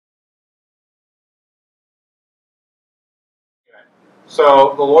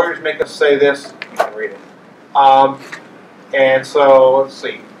So the lawyers make us say this. You can read it. And so let's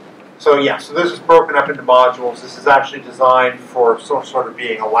see. So yeah, so this is broken up into modules. This is actually designed for sort of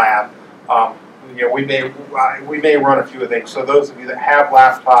being a lab. You know, we may run a few of things. So those of you that have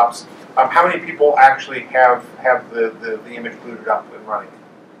laptops, how many people actually have the image booted up and running?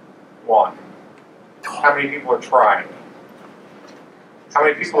 One. How many people are trying? How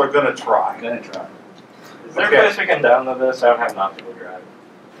many people are going to try? Gonna try. Is there a place we can download this? I don't have an optical drive.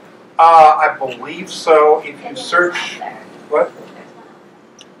 I believe so. If you search, what?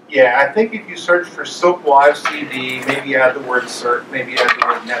 Yeah, I think if you search for Silk Live CD, maybe add the word CERT, maybe add the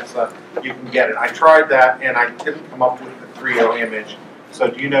word NETSA, you can get it. I tried that and I didn't come up with the 3.0 image. So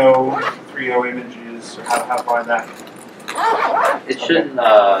do you know what the 3.0 image is, or how to find that? It shouldn't,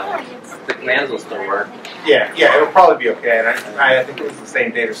 the commands will still work. Yeah, it'll probably be okay. And I think it was the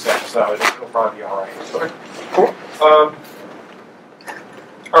same data set, so it'll probably be all right. So, cool.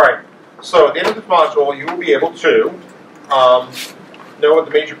 All right. So at the end of this module, you will be able to know what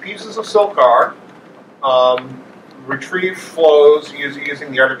the major pieces of Silk are, retrieve flows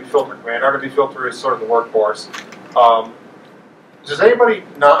using the RW filter command. RW filter is sort of the workhorse. Does anybody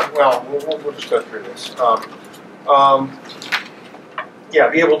not? Well, we'll just go through this. Yeah,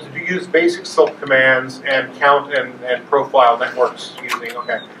 be able to use basic Silk commands and count and profile networks using.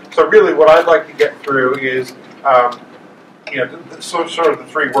 Okay, so really, what I'd like to get through is, you know, sort of the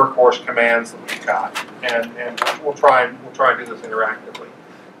three workhorse commands that we've got, and we'll try and do this interactively.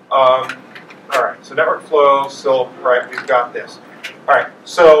 All right, so network flow, Silk. Right, we've got this. All right,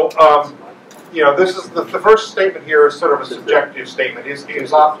 so you know, this is the first statement here is sort of a subjective statement. Is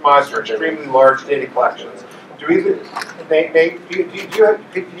optimized for extremely large data collections. Can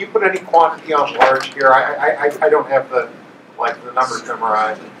you put any quantity on large here? I don't have the numbers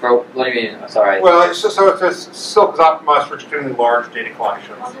memorized. For, what do you mean? Sorry. Well, it's just, so it says Silk is optimized for extremely large data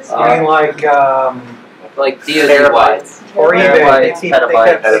collections. I mean, like terabytes, or even they keep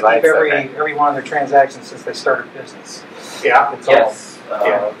petabytes, every one of their transactions since they started business. Yeah. It's yes.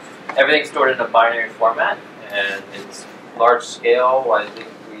 Yeah. Everything's stored in a binary format, and it's large scale. I think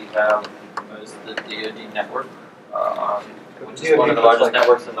we have most of the DoD network, which is one of the largest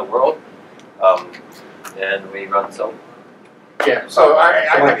networks in the world, and we run Silk. Yeah, so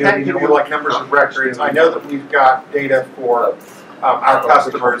I can't give you like numbers of records. I know that we've got data for our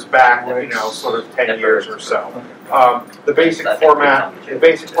customers back, you know, sort of 10 years or so. The basic format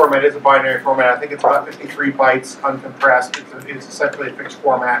is a binary format. I think it's about 53 bytes uncompressed. It's essentially a fixed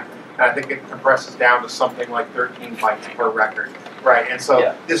format, and I think it compresses down to something like 13 bytes per record, right? And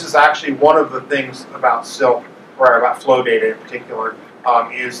so this is actually one of the things about Silk, or about flow data in particular,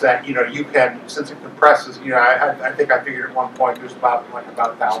 is that, you know, you can, since it compresses, you know, I think I figured at one point there's about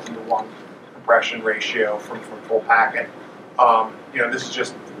 1,000 to 1 compression ratio from full packet. You know, this is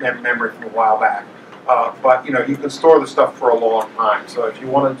just memory from a while back. But, you know, you can store the stuff for a long time. So if you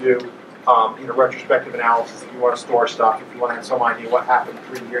want to do, you know, retrospective analysis, if you want to store stuff, if you want to have some idea what happened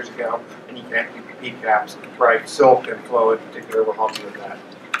 3 years ago, and you can't keep your PCAPs, right, Silk and Flow in particular will help you with that.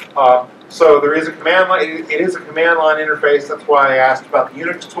 So there is a command line. It is a command line interface. That's why I asked about the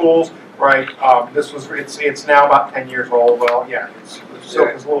Unix tools, right? It's now about 10 years old. Well, yeah,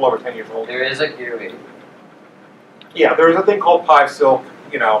 Silk is a little over 10 years old. There is a GUI. Yeah, there's a thing called PySilk.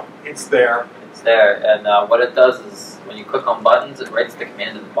 You know, it's there. It's there, and what it does is when you click on buttons, it writes the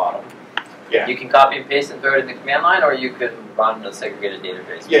command at the bottom. Yeah. You can copy and paste and throw it in the command line, or you can run a segregated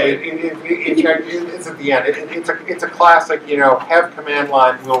database. Yeah, it's at the end. It's a classic, you know, have command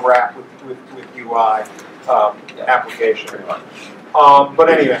line will wrap with UI application. Pretty much. But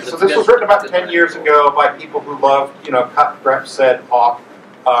anyway, so this was written about 10 years ago by people who loved, you know, cut, grep, set, op,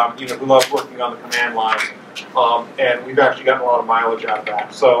 you know, who loved working on the command line. And we've actually gotten a lot of mileage out of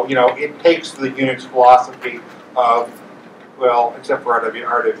that. So, you know, it takes the Unix philosophy of, well, except for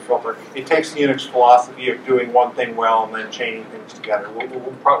RW filter, it takes the Unix philosophy of doing one thing well and then chaining things together.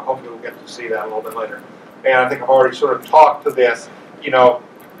 Hopefully we'll get to see that a little bit later. And I think I've already sort of talked to this. You know,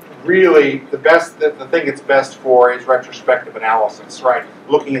 really the thing it's best for is retrospective analysis, right?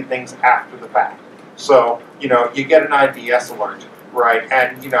 Looking at things after the fact. So, you know, you get an IDS alert, right?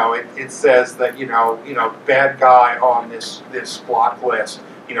 And, you know, it says that, you know, bad guy on this block list,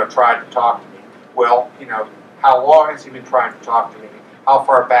 you know, tried to talk to me. Well, you know, how long has he been trying to talk to me? How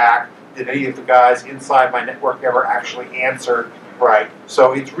far back? Did any of the guys inside my network ever actually answer? Right.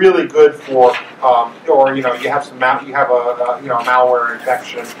 So it's really good for, or, you know, you have a malware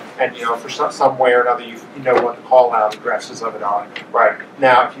infection, and, you know, for some way or another, you know what the call out addresses of it are. Right.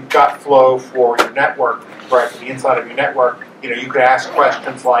 Now, if you've got flow for your network, right, for the inside of your network, you could ask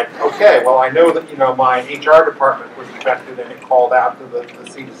questions like, okay, well, I know that, my HR department was affected and it called out to the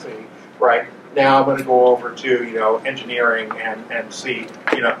C2C, right? Now I'm going to go over to, engineering and see,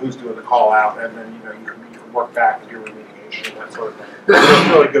 who's doing the call out, and then, you can work back and do remediation and that sort of thing. It's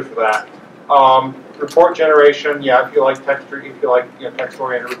really good for that. Report generation, yeah, if you like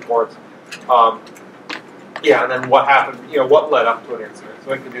text-oriented reports. Yeah, and then what happened, what led up to an incident.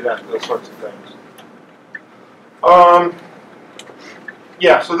 So we can do that, those sorts of things.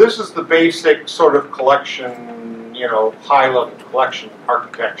 Yeah, so this is the basic sort of collection, high-level collection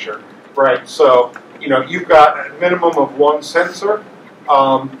architecture, right? So, you've got a minimum of one sensor.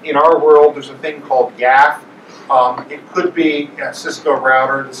 In our world, there's a thing called YAF. It could be a Cisco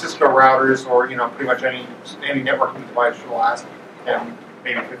router. The Cisco routers, or pretty much any networking device for the last 10,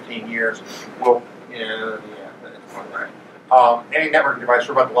 maybe 15 years, will that's one right. Any networking device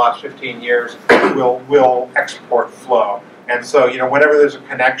for about the last 15 years will export flow. And so whenever there's a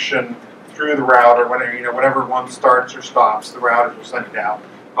connection through the router, whenever one starts or stops, the routers will send it out.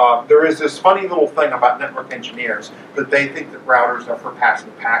 There is this funny little thing about network engineers that they think that routers are for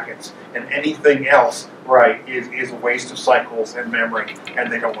passing packets, and anything else, right, is a waste of cycles and memory,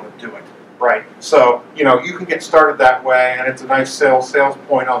 and they don't want to do it, right? So, you can get started that way, and it's a nice sales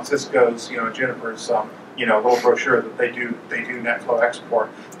point on Cisco's, Juniper's, little brochure that they do NetFlow export.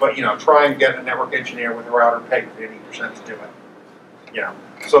 But, try and get a network engineer with a router pegged at 80% to do it.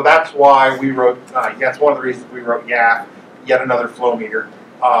 So that's why we wrote. That's one of the reasons we wrote YAF, yet another flow meter.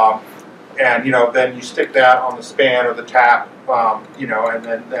 And then you stick that on the span or the tap, and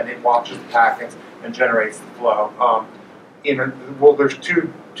then it watches the packets and generates the flow. There's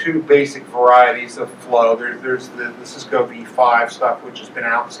two basic varieties of flow. There's the Cisco V5 stuff, which has been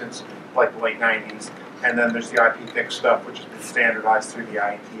out since like the late 90s, and then there's the IPFix stuff, which has been standardized through the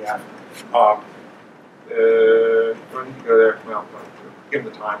IETF. When you go there, well, give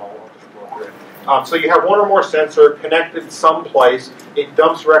them the time. I'll just go through it. So you have one or more sensor connected someplace. It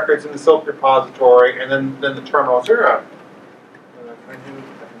dumps records in the Silk repository, and then the terminal. Can I do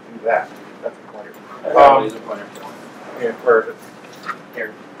that? That's a pointer. Yeah, where is it?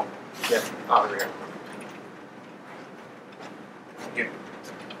 Here. Yeah. Oh, there we go. Yeah.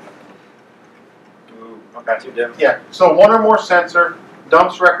 Ooh, okay. Too dim. Yeah. So one or more sensor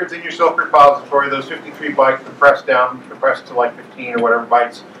dumps records in your Silk repository. Those 53 bytes compressed to like 15 or whatever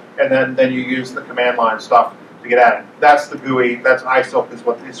bytes. And then you use the command line stuff to get at it. That's the GUI. That's iSilk is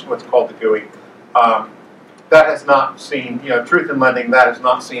what's called the GUI. That has not seen, truth in lending, that has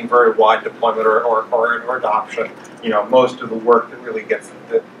not seen very wide deployment or adoption. Most of the work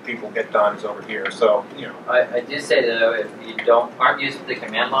that people get done is over here. So, I do say though, if you aren't used to the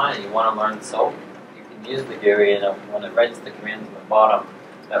command line and you want to learn Silk, you can use the GUI, and when it writes the commands on the bottom,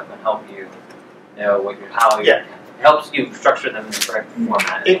 that can help you know helps you structure them in the correct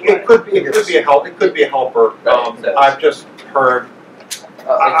format. It could be a helper. Right, I've just heard.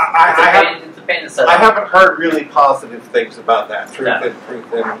 It's a pain to set up. I haven't heard really positive things about that. Truth in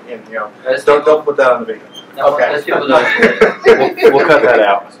don't put that on the video. No, okay. Most people don't. We'll cut that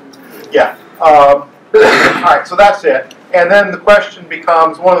out. Yeah. All right. So that's it. And then one of the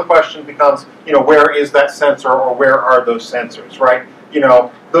questions becomes, where is that sensor, or where are those sensors, right?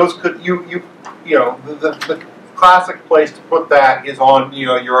 Those could the classic place to put that is on,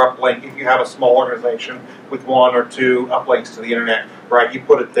 your uplink. If you have a small organization with one or two uplinks to the internet, right? You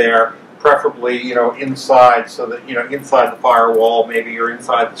put it there, preferably, inside, so that inside the firewall, maybe, or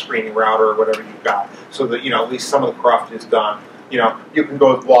inside the screening router or whatever you've got, so that at least some of the cruft is done. You can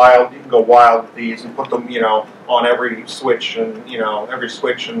go wild. You can go wild with these and put them, on every switch and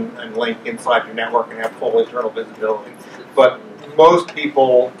and link inside your network and have full internal visibility. But most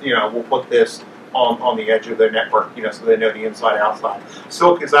people, will put this on the edge of their network, so they know the inside outside.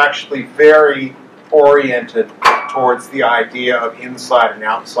 Silk is actually very oriented towards the idea of inside and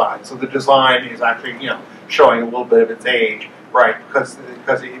outside. So the design is actually, showing a little bit of its age, right? Because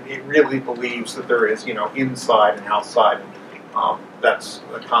it really believes that there is, inside and outside. That's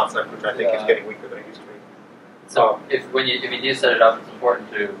a concept which I think is getting weaker than it used to be. So if you do set it up, it's important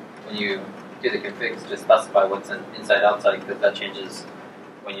to, when you do the configs, to specify what's inside outside, because that changes.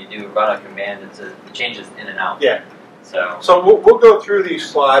 When you do run a command, it changes in and out. Yeah. So we'll go through these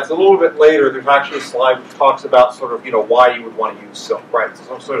slides a little bit later. There's actually a slide which talks about sort of why you would want to use Silk, right?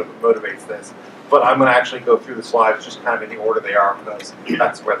 So sort of motivates this. But I'm going to actually go through the slides just kind of in the order they are, because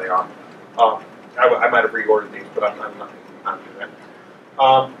that's where they are. I might have reordered these, but I'm not going to do that.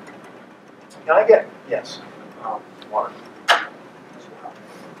 Can I get water?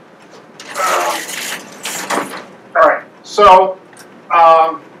 All right. So.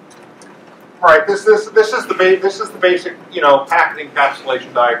 Right. This is the basic packet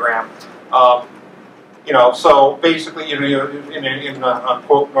encapsulation diagram. So basically, in a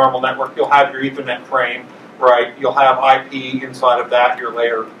quote normal network, you'll have your Ethernet frame, right? You'll have IP inside of that, your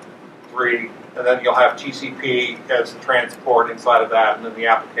layer 3, and then you'll have TCP as transport inside of that, and then the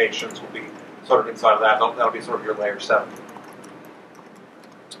applications will be sort of inside of that. That'll be sort of your layer 7.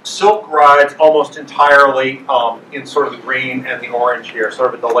 Silk rides almost entirely in sort of the green and the orange here, sort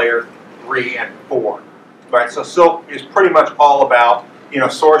of at the layer 3 and 4. Right, so Silk is pretty much all about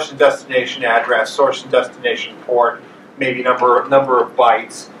source and destination address, source and destination port, maybe number of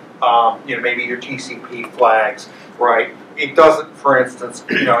bytes, maybe your TCP flags, right? It doesn't, for instance,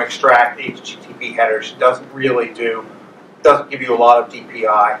 extract HTTP headers. It doesn't give you a lot of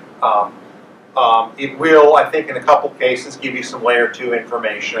DPI. It will, I think, in a couple cases, give you some layer 2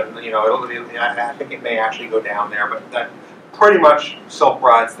 information. I think it may actually go down there, but that pretty much Silk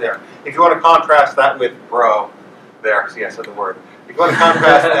rides there. If you want to contrast that with Bro, there, see I said the word. If you want to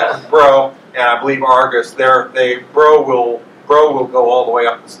contrast that with Bro, and I believe Argus, Bro will go all the way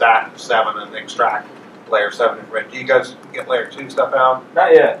up the stack of 7 and extract layer 7 information. Do you guys get layer 2 stuff out?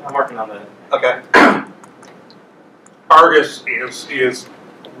 Not yet. I'm working on that. Okay. Argus is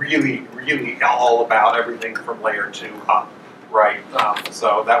really all about everything from layer 2 up, right?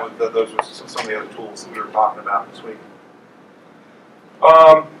 So those were some of the other tools that we were talking about this week.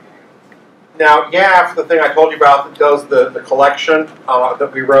 Now, YAF, the thing I told you about that does the collection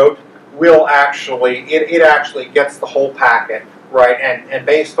that we wrote, will actually, it actually gets the whole packet, right? And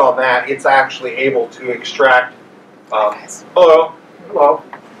based on that, it's actually able to extract, hello.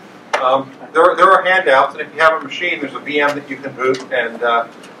 There are handouts, and if you have a machine, there's a VM that you can boot, and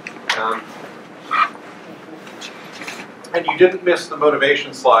you didn't miss the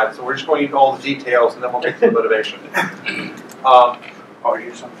motivation slide, so we're just going into all the details, and then we'll get to the motivation.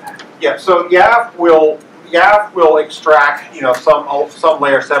 Yeah, so YAF will extract, some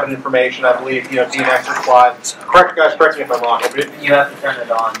layer 7 information. I believe, DNS replies. Correct me if I'm wrong. You have to turn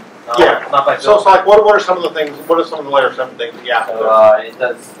it on. Yeah. Not by So it's like, what are some of the things? What are some of the layer 7 things that YAF does? It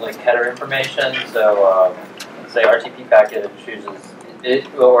does like header information. So let's say RTP packet chooses it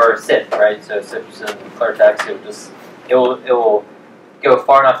or SIP, right? So SIP's in clear text. It will go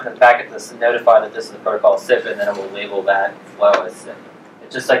far enough in the packet to notify that this is the protocol SIP, and then it will label that flow as SIP.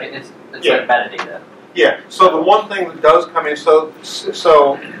 It's just like it's like metadata. Yeah. So the one thing that does come in, so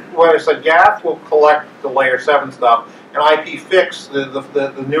when I said YAF will collect the layer 7 stuff, and IPFix,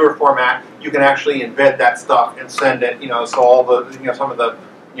 the newer format, you can actually embed that stuff and send it. So all the some of the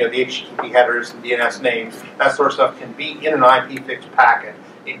the HTTP headers and DNS names, that sort of stuff can be in an IPFix packet.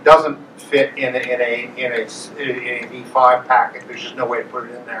 It doesn't fit in a V5 packet. There's just no way to put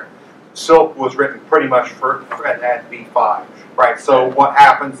it in there. Silk was written pretty much at V5, right? So what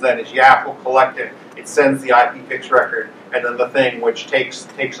happens then is YAF will collect it. It sends the IPFix record, and then the thing which takes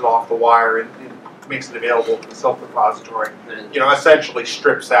it off the wire and makes it available to the Silk repository. Essentially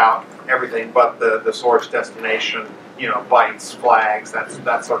strips out everything but the source destination, bytes, flags,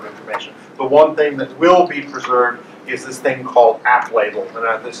 that sort of information. The one thing that will be preserved is this thing called app label,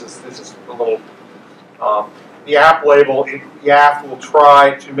 and this is a little. The app label, YAF will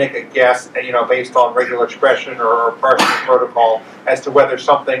try to make a guess, based on regular expression or parsing protocol, as to whether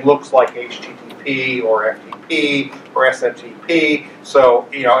something looks like HTTP or FTP or SMTP. So,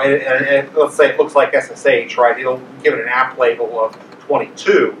 and let's say it looks like SSH, right? It'll give it an app label of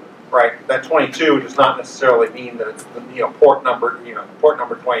 22, right? That 22 does not necessarily mean that it's the port number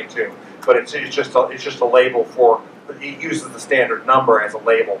 22, but it's just a label for. It uses the standard number as a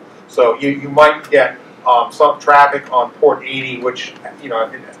label. So you might get some traffic on port 80, which,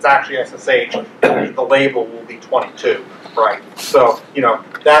 if it's actually SSH, the label will be 22, right? So,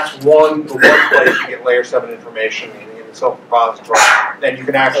 that's one place you get layer 7 information in the Silk repository. Then you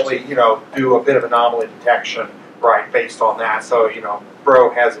can actually, do a bit of anomaly detection, right, based on that. So,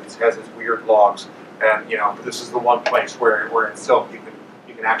 Bro has its weird logs, and this is the one place where in Silk you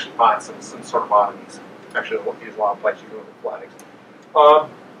can actually find some sort of oddities. Actually, there's a lot of places you can look at flags.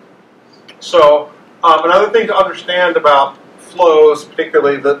 Another thing to understand about flows,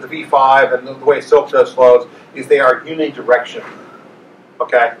 particularly the V5 and the way Silk does flows, is they are unidirectional.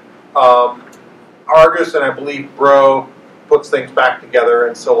 Okay, Argus and I believe Bro puts things back together,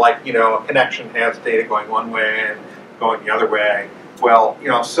 and so a connection has data going one way and going the other way. Well,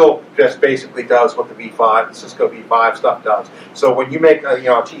 Silk just basically does what the Cisco V5 stuff does. So when you make a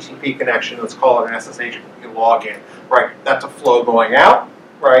TCP connection, let's call it an SSH login, right? That's a flow going out,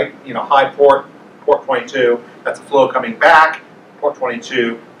 right? High port 22. That's a flow coming back, port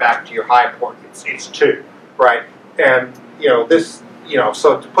 22 back to your high port. It's 2, right? And this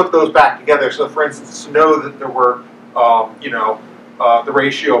so to put those back together, so for instance, to know that there were, the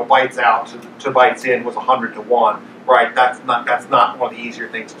ratio of bytes out to bytes in was 100 to 1, right? That's not one of the easier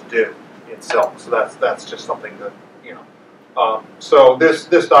things to do in Silk. So that's just something that, so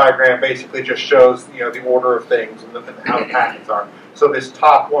this diagram basically just shows, the order of things and how the packets are. So this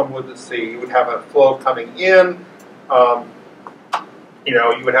top one would you would have a flow coming in.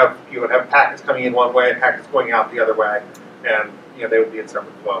 You would have packets coming in one way and packets going out the other way, and they would be in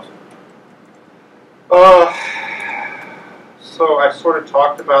separate flows. So I sort of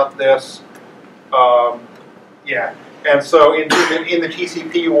talked about this, yeah. And so in the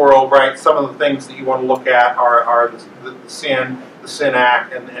TCP world, right, some of the things that you want to look at are the SYN, the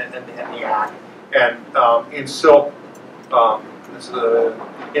SYN-ACK, and the ACK. And in Silk, you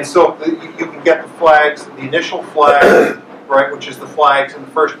can get the flags, the initial flag, right, which is the flags in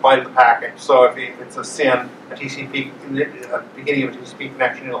the first byte of the packet. So if it's a SYN, a TCP, beginning of a TCP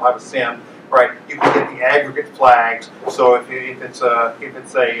connection, it'll have a SYN, right? You can get the aggregate flags. So if it's a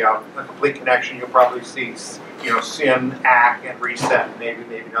complete connection, you'll probably see, SYN, ACK, and reset, maybe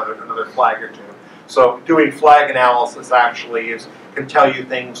another flag or two. So doing flag analysis actually can tell you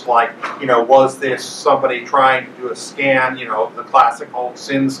things like, was this somebody trying to do a scan, the classical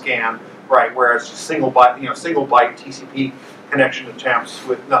SYN scan, right? Whereas single byte TCP connection attempts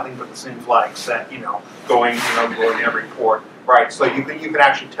with nothing but the SYN flag set, going every port, right? So you can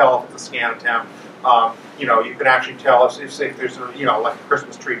actually tell if it's a scan attempt. You can actually tell if there's like a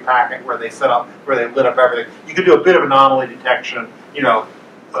Christmas tree packet where they lit up everything. You can do a bit of anomaly detection,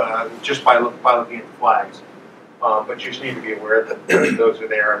 just by looking at the flags. But you just need to be aware that those are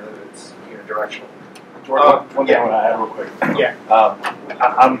there and that it's directional. One thing I want to add real quick. Yeah.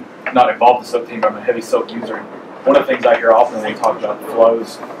 I'm not involved in the Silk team, but I'm a heavy Silk user. One of the things I hear often when we talk about the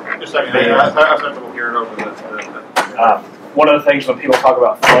flows. Just a second. I have to hear it over the. One of the things when people talk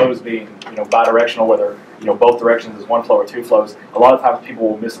about flows being, bidirectional, whether both directions is one flow or two flows, a lot of times people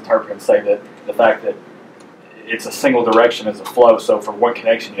will misinterpret and say that the fact that it's a single direction is a flow. So for one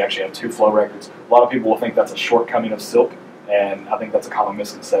connection, you actually have two flow records. A lot of people will think that's a shortcoming of Silk, and I think that's a common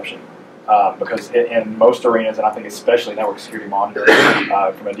misconception. Because in most arenas, and I think especially network security monitoring,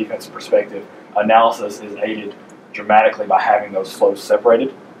 from a defensive perspective, analysis is aided dramatically by having those flows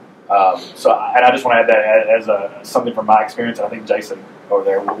separated. And I just want to add that as something from my experience, and I think Jason over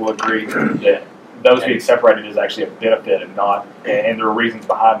there will agree that those being separated is actually a benefit and not, and there are reasons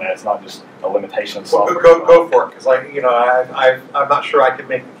behind that. It's not just a limitation of software. Go for it, because I'm not sure I could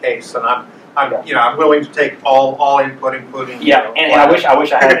make the case, and I'm willing to take all input, including and I wish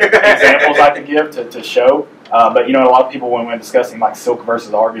I had examples I could give to show. But a lot of people when discussing like Silk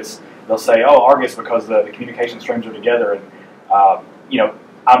versus Argus, they'll say, "Oh, Argus because the communication streams are together." And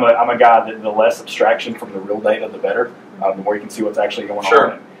I'm a guy that the less abstraction from the real data, the better. The more you can see what's actually going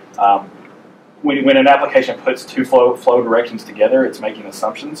on. When an application puts two flow directions together, it's making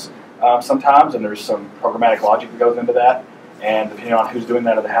assumptions sometimes, and there's some programmatic logic that goes into that. And depending on who's doing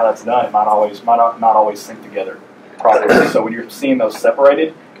that or how that's done, it might not always sync together properly. So when you're seeing those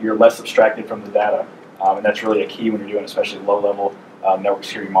separated, you're less abstracted from the data, and that's really a key when you're doing especially low-level network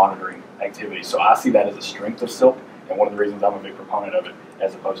security monitoring activities. So I see that as a strength of Silk, and one of the reasons I'm a big proponent of it,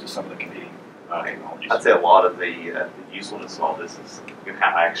 as opposed to some of the competing technologies. I'd say a lot of the usefulness of all this is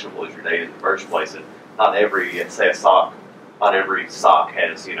how actionable is your data in the first place. And not every, say a SOC, not every SOC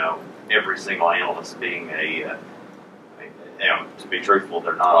has every single analyst being to be truthful,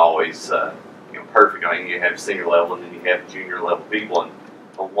 they're not always perfect. I mean, you have senior level and then you have junior level people, and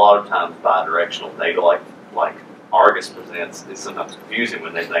a lot of times bidirectional data like Argus presents is sometimes confusing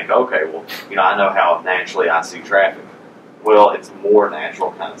when they think, okay, well, I know how naturally I see traffic. Well, it's more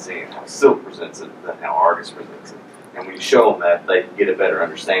natural kind of seeing how Silk presents it than how Argus presents it. And when you show them that, they get a better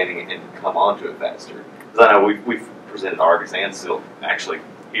understanding and come onto it faster. Because I know we've presented Argus and Silk actually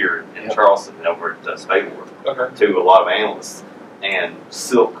here in Charleston and over at Spayboard to a lot of analysts. And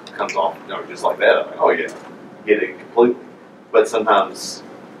Silk comes off just like that. I'm like, oh yeah, get it completely. But sometimes,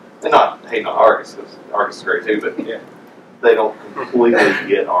 and not hating on Argus, because Argus is great too, but they don't completely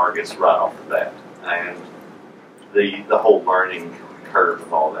get Argus right off the bat. And the whole learning curve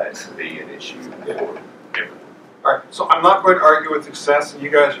of all that can be an issue for everyone. All right, so I'm not going to argue with success, and you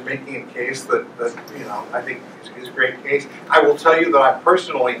guys are making a case that I think is a great case. I will tell you that I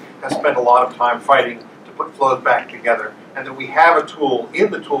personally have spent a lot of time fighting to put flows back together, and that we have a tool in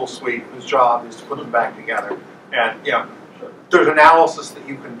the tool suite whose job is to put them back together. And there's analysis that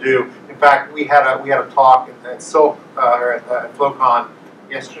you can do. In fact, we had a talk at Silk or at FloCon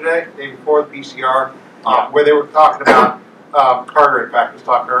yesterday, the day before the PCR. Where they were talking about, Carter, in fact, was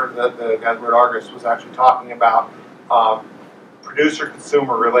talking, the guy who wrote Argus was actually talking about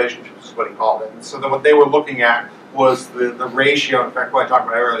producer-consumer relationships is what he called it. And so what they were looking at was the ratio. In fact, what I talked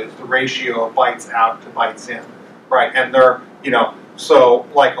about earlier is the ratio of bytes out to bytes in, right? And they're, so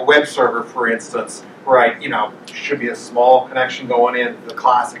like a web server, for instance, right? Should be a small connection going in, the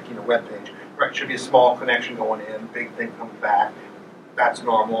classic, web page, right? Should be a small connection going in, big thing coming back. That's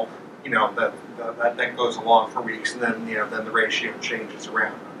normal. That goes along for weeks, and then then the ratio changes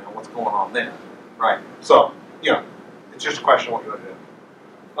around. What's going on there, right? So it's just a question of what you want to do.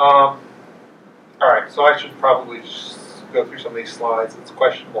 All right, so I should probably just go through some of these slides. It's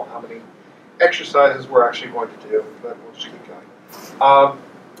questionable how many exercises we're actually going to do, but we'll just keep going.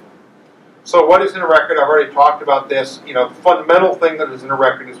 So what is in a record? I've already talked about this. The fundamental thing that is in a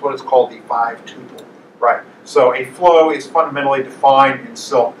record is what is called the 5-tuple, right? So a flow is fundamentally defined in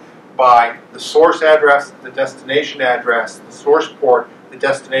Silk by the source address, the destination address, the source port, the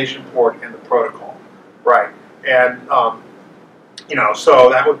destination port, and the protocol, right? And so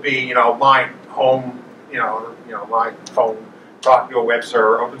that would be my home, my phone talking to a web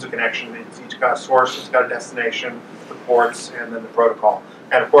server, opens a connection. It's each got a source, it's got a destination, the ports, and then the protocol.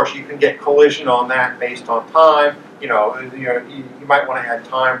 And of course, you can get collision on that based on time. You might want to add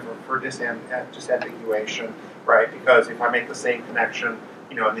time for disambiguation, right? Because if I make the same connection,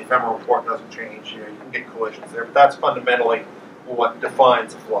 and the ephemeral port doesn't change, you can get collisions there. But that's fundamentally what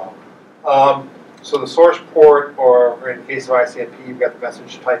defines a flow. So the source port, or in the case of ICMP, you've got the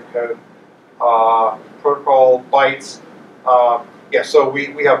message type code. Protocol bytes. So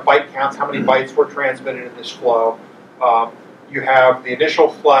we have byte counts, how many bytes were transmitted in this flow. You have the initial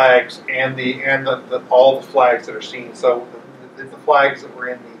flags and all the flags that are seen. So the flags that were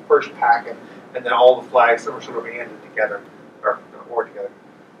in the first packet, and then all the flags that were sort of ANDed together, or together.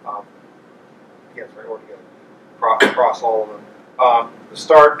 Or together, across all of them. The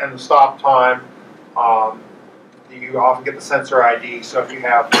start and the stop time. You often get the sensor ID. So if you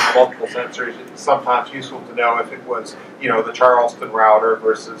have multiple sensors, it's sometimes useful to know if it was, the Charleston router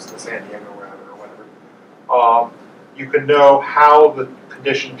versus the San Diego router or whatever. You can know how the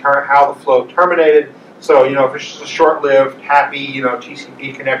how the flow terminated. So if it's just a short-lived, happy,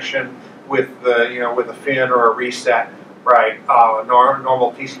 TCP connection with with a fin or a reset, right?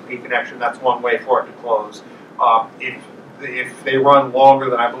 Normal TCP connection. That's one way for it to close. If they run longer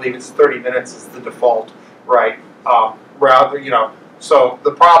than, I believe it's 30 minutes is the default, right? So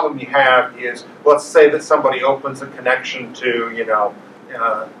the problem you have is, let's say that somebody opens a connection to,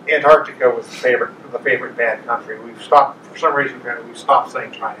 Antarctica was the favorite bad country. We've stopped, for some reason, we've stopped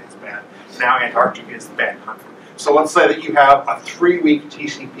saying China is bad. Now Antarctica is the bad country. So let's say that you have a 3-week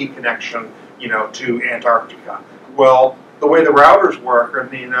TCP connection, to Antarctica. Well, the way the routers work, or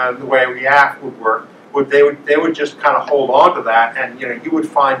the way React would work, they would just kind of hold on to that, and you would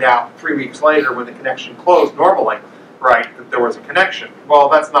find out 3 weeks later when the connection closed normally, right, that there was a connection. Well,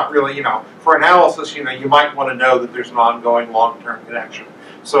 that's not really, for analysis, you might want to know that there's an ongoing long-term connection.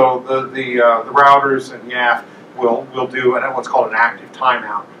 So the routers and YAF will do what's called an active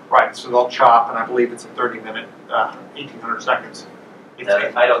timeout, right? So they'll chop, and I believe it's a 30-minute, 1,800 seconds.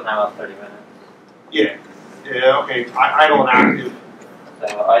 Idle timeout 30 minutes. Yeah. Yeah. Okay. Idle and active.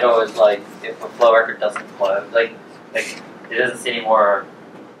 So idle is like if a flow record doesn't close, like it doesn't see any more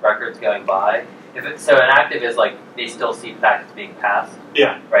records going by. So an active is like they still see packets being passed.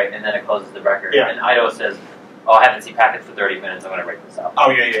 Yeah. Right, and then it closes the record. Yeah. And idle says, "Oh, I haven't seen packets for 30 minutes. I'm going to break this out."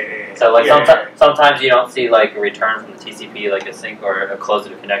 Oh yeah. So like sometimes you don't see like a return from the TCP, like a sync or a close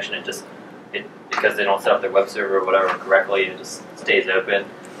of a connection. Because they don't set up their web server or whatever correctly, it just stays open.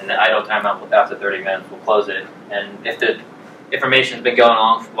 And the idle timeout after 30 minutes will close it. And if the information's been going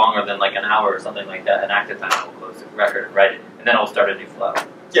on longer than like an hour or something like that, an active timeout will close the record and write it, and then it'll start a new flow.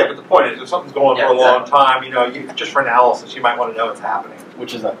 Yeah, but the point is, if something's going for a long time, just for analysis, you might want to know what's happening.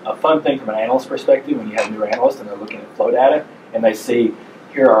 Which is a fun thing from an analyst perspective when you have new analysts and they're looking at flow data and they see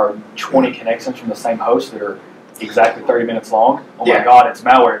here are 20 connections from the same host that are exactly 30 minutes long. Oh my God, it's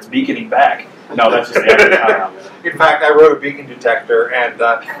malware! It's beaconing back. No, that's just the active timeout. In fact, I wrote a beacon detector, and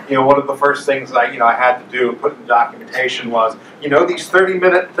one of the first things I had to do, put in documentation, was these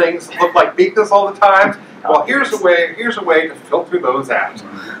 30-minute things that look like beacons all the time. Well, here's a way to filter those out,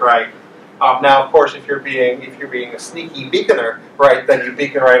 right? Now, of course, if you're being a sneaky beaconer, right, then you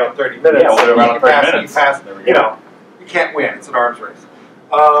beacon right on 30 minutes. Yeah, we'll do around 30 minutes. You can't win. It's an arms race.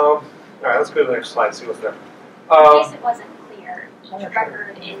 All right, let's go to the next slide. See what's there. In case it wasn't clear, each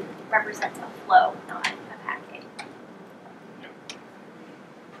record represents a flow, not a packet.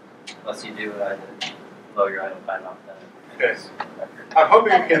 Unless you do what I did, blow your idle time off then. Okay. I'm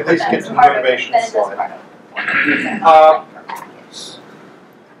hoping we can at least get to the motivation slide.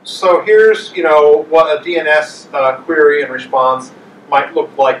 So here's, what a DNS query and response might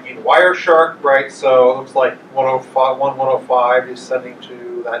look like in Wireshark, right? So it looks like 105 is sending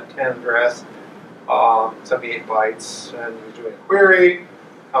to that 10 address, 78 bytes, and you're doing a query,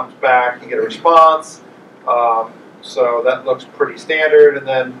 comes back, you get a response. So that looks pretty standard, and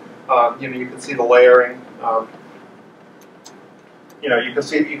then you can see the layering. You can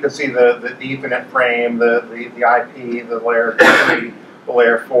see the Ethernet frame, the IP, the layer 3, the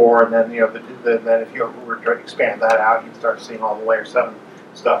layer 4, and then then if you were to expand that out, you start seeing all the layer 7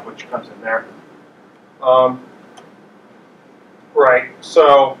 stuff which comes in there. Right.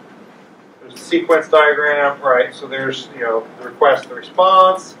 So there's a sequence diagram. Right. So there's the request, the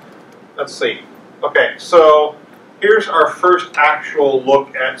response. Let's see. Okay. So here's our first actual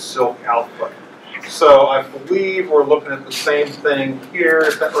look at Silk output. So I believe we're looking at the same thing here.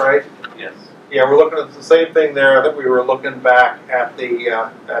 Is that right? Yes. Yeah, we're looking at the same thing there that we were looking back at the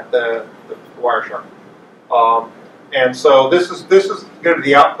Wireshark. And so this is going to be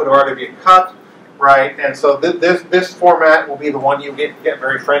the output of RWA cut, right? And so this format will be the one you get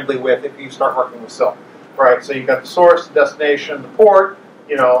very friendly with if you start working with Silk, right? So you've got the source, the destination, the port,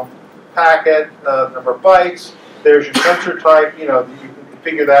 packet, number of bytes. There's your sensor type. You can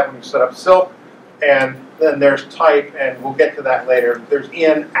configure that when you set up Silk. And then there's type, and we'll get to that later. There's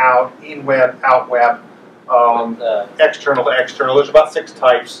in, out, in web, out web, external to external. There's about 6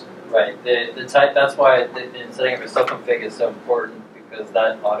 types. Right. The type. That's why in setting up a subconfig is so important, because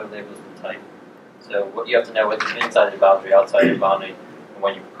that auto labels the type. So what you have to know what's inside the boundary, outside the boundary, and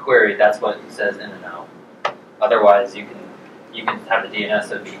when you query, that's what it says in and out. Otherwise, you can have the DNS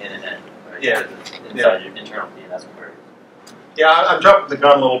that be in and in. Right? Yeah. Inside your internal DNS query. Yeah, I'm jumping the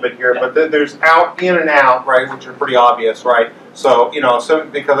gun a little bit here, but there's out, in, and out, right, which are pretty obvious, right? So, so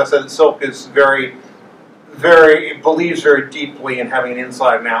because I said Silk is it believes very deeply in having an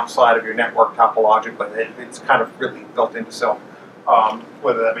inside and outside of your network topologically. It's kind of really built into Silk,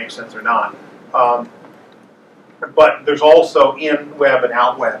 whether that makes sense or not. But there's also in web and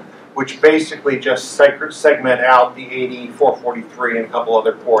out web, which basically just segment out the 80, 443, and a couple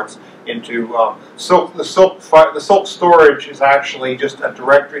other ports into Silk. The Silk storage is actually just a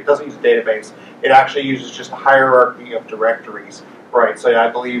directory. It doesn't use a database. It actually uses just a hierarchy of directories, right? So I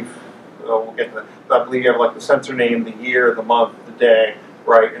believe we'll get to that. I believe you have like the sensor name, the year, the month, the day,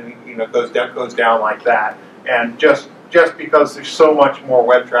 right? And it goes down like that. And just because there's so much more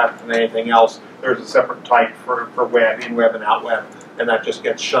web traffic than anything else, there's a separate type for web, in web and out web, and that just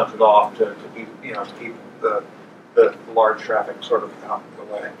gets shunted off to keep the large traffic sort of out of the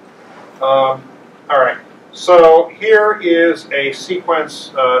way. All right. So here is a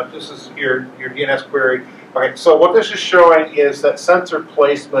sequence. This is your DNS query. Okay. So what this is showing is that sensor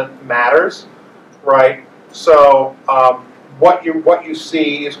placement matters, right? So what you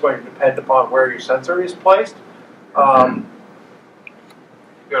see is going to depend upon where your sensor is placed. Go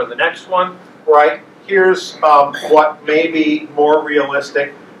to the next one. Right. Here's what may be more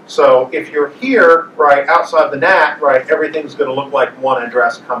realistic. So if you're here, right, outside the NAT, right, everything's going to look like one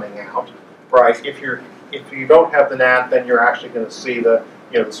address coming out, right? If you don't have the NAT, then you're actually going to see the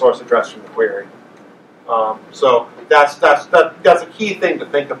the source address from the query. So that's a key thing to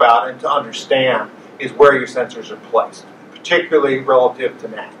think about and to understand is where your sensors are placed, particularly relative to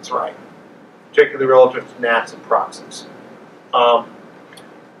NATs, right? Particularly relative to NATs and proxies.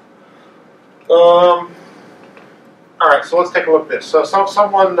 All right, so let's take a look at this. So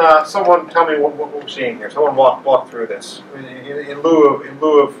someone tell me what we're seeing here. Someone walk through this in lieu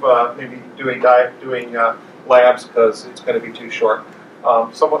of maybe doing labs because it's going to be too short.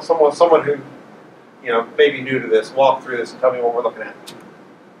 Someone who may be new to this, walk through this and tell me what we're looking at.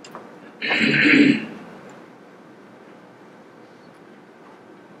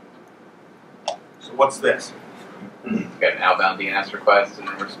 So what's this? We've got an outbound DNS request and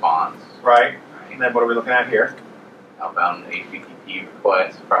a response. Right. And then what are we looking at here? Outbound HTTP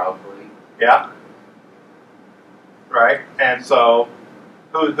request, probably. Yeah. Right. And so,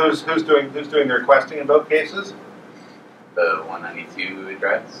 who's doing the requesting in both cases? The 192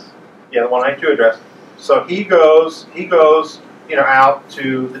 address. Yeah, the 192 address. So he goes out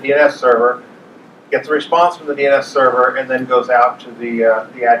to the DNS server, gets a response from the DNS server, and then goes out to the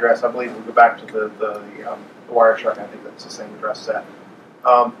address. I believe we'll go back to the Wireshark. I think that's the same address set.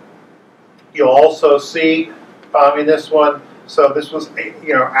 You'll also see in this one. So this was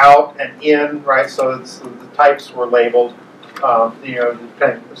out and in, right? So the types were labeled.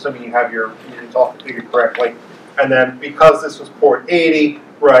 Assuming you have it's all configured correctly. And then because this was port 80,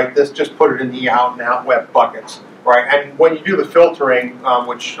 right? This just put it in the out and out web buckets, right? And when you do the filtering,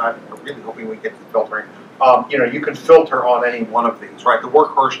 which I'm really hoping we get to the filtering, You can filter on any one of these, right? The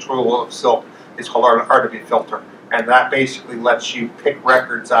workhorse tool of Silk is called RW Filter, and that basically lets you pick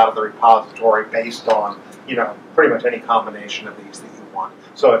records out of the repository based on, pretty much any combination of these that you want.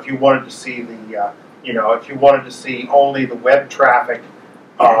 So if you wanted to see the, if you wanted to see only the web traffic,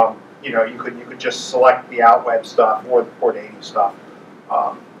 you could just select the out web stuff or the port 80 stuff.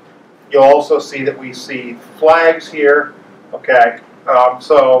 You'll also see that we see flags here. Okay,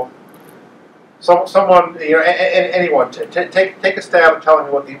 someone, anyone, take a stab at telling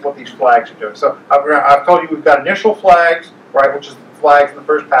me what these flags are doing. So I've told you we've got initial flags, right, which is the flags in the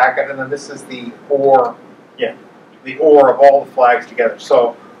first packet, and then this is the OR, the OR of all the flags together.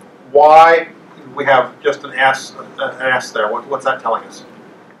 So why we have just an S there? What's that telling us?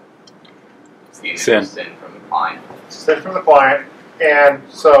 It's the initial SYN from the client. SYN from the client, and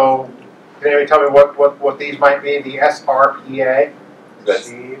so can anybody tell me what these might be? The SRPA.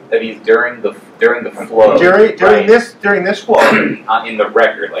 That means during the flow. During this flow. In the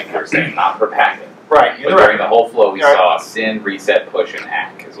record, like you were saying, not per packet. Right. But during the whole flow, we saw SYN, reset, push, and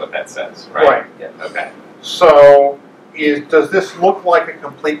ACK is what that says, right? Right. Yeah. Okay. So, does this look like a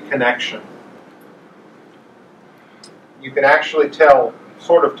complete connection? You can actually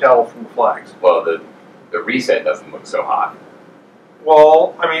sort of tell from the flags. Well, the reset doesn't look so hot.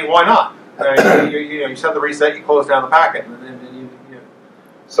 Well, I mean, why not? You send the reset, you close down the packet,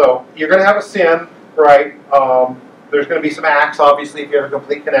 So you're going to have a SYN, right? There's going to be some ACKs, obviously, if you have a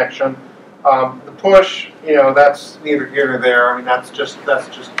complete connection. The push, that's neither here nor there. I mean, that's just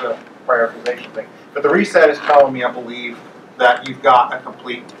a prioritization thing. But the reset is telling me, I believe, that you've got a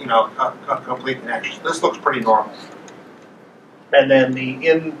complete, a complete connection. So this looks pretty normal. And then the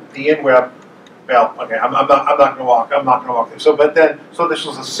in web. Well, okay, I'm not going to walk through. So this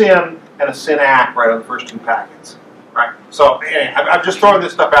was a SYN and a SYN ACK right on the first two packets, right? So anyway, I'm just throwing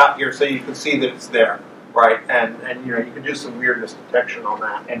this stuff out here so you can see that it's there, right? And you can do some weirdness detection on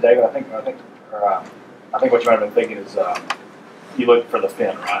that. And David, I think what you might have been thinking is you look for the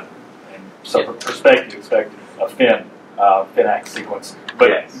FIN, right? And so for perspective, a FIN ACK sequence,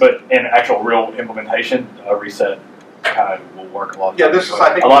 but in actual real implementation, a reset kind of will work a lot. Yeah, this is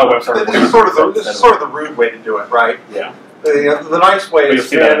I think a lot of web servers. This is sort of the rude way to do it, right? Yeah. The nice way is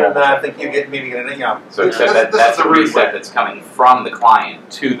SYN, and then I think you get maybe get an So except that's a reset that's coming from the client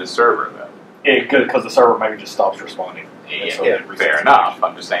to the server, though. Yeah, because the server maybe just stops responding. Yeah, fair enough.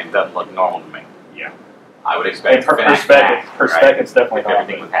 I'm just saying it doesn't look normal to me. Yeah. I would expect perspective's definitely not.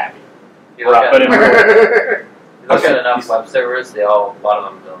 Everything was happy. You look at, you look at enough web servers, a lot of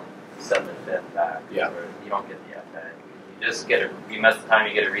them don't send the FIN back. Yeah. You don't get the FA. You just get you miss the time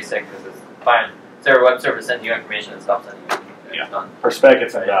you get a reset because it's fine. Web server sends you information and stops sending you. Yeah. Done.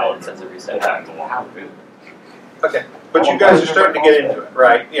 Perspective's invalid. It sends a reset. It happens a lot. Okay, but you guys are starting to get into it,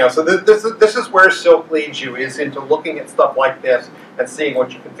 right? So this is where Silk leads you, is into looking at stuff like this and seeing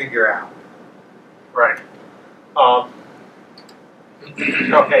what you can figure out. Right. Okay,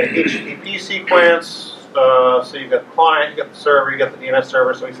 HTTP sequence. So you've got the client, you got the server, you got the DNS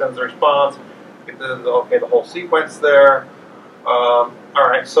server, so he sends the response. You get the whole sequence there. All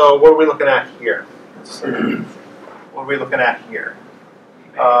right, so what are we looking at here? What are we looking at here?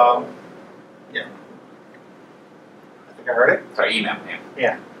 Yeah. I think I heard it. Sorry, email.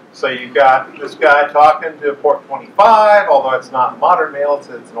 Yeah. So you've got this guy talking to port 25, although it's not modern mail, it's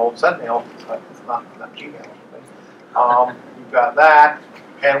an old SendMail, but it's not Gmail. You've got that.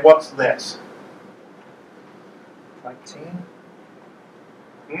 And what's this? 19?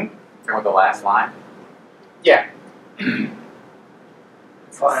 Or the last line? Yeah.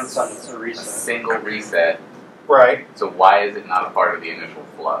 Finds on a A reset. single reset. Right. So why is it not a part of the initial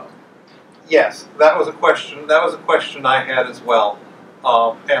flow? Yes, that was a question. That was a question I had as well,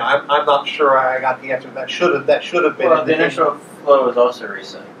 and I'm not sure I got the answer. That should have been. Well, the initial flow is also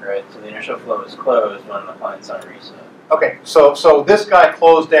reset, right? So the initial flow is closed when the client's on reset. Okay, so this guy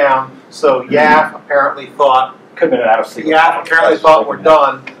closed down. So YAF apparently thought. Could have been out of sequence. YAF apparently thought we're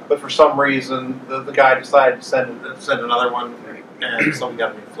done, but for some reason the guy decided to send another one, and so we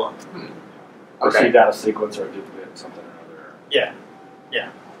got a new flow. Received out of sequence or duplicate something or other. Yeah.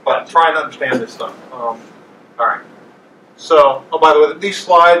 But trying to understand this stuff. All right. So, by the way, these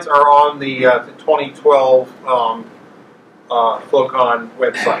slides are on the 2012 FloCon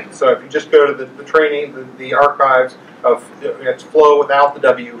website. So if you just go to the training, the archives of, it's Flow without the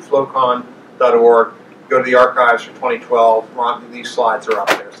W, flocon.org. Go to the archives for 2012. These slides are up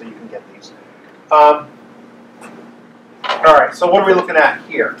there, so you can get these. All right. So what are we looking at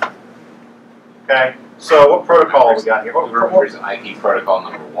here? Okay. So what protocol we got here? Where's IP protocol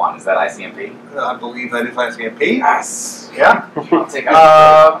number 1? Is that ICMP? I believe that is ICMP. Yes. Yeah. I'll take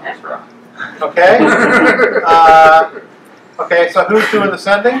Uh, that's right. Okay. Okay. So who's doing the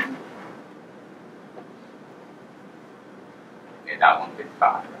sending? Yeah, that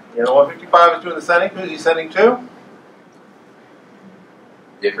 155. Yeah, the 155 is doing the sending. Who's he sending to?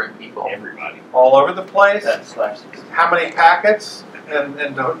 Different people. Everybody. All over the place. That's /60. How many packets?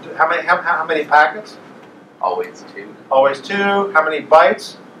 And how many packets? Always 2. Always 2. How many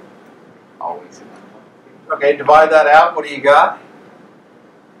bytes? Always Okay, divide that out. What do you got?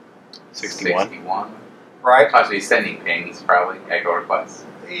 61. Right. Actually, sending pings probably echo requests.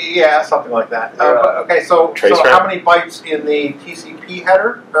 Yeah, something like that. Yeah. Okay, so Trace how route. many bytes in the TCP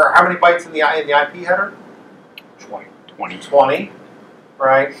header, or how many bytes in the IP header? 20. 20.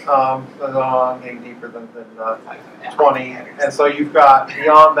 Right. Getting deeper than 20, and so you've got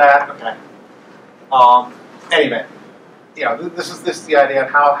beyond that. Okay. Anyway, this is the idea.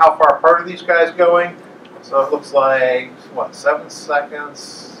 How far apart are these guys going? So it looks like what, 7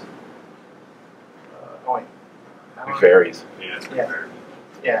 seconds? Oh wait. It varies.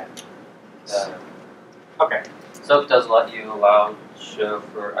 Yeah. Okay. SOAP does let you show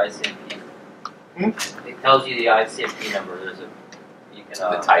for ICMP. It tells you the ICMP number. There's a you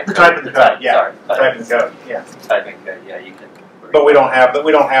can The type. The type of the code. Yeah. Sorry, Type in code. Yeah. typing code. Yeah, you can. But we don't have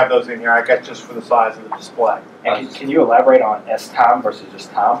those in here. I guess just for the size of the display. And can you elaborate on S time versus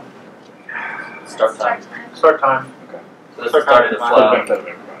just time? Start time. Start time. So this is starting to For the flow, benefit of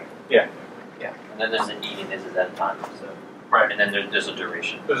everybody. and then there's an E, and this is end time. So Right. and then there's a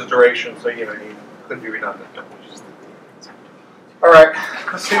duration. There's a duration, so you could be redundant. All right,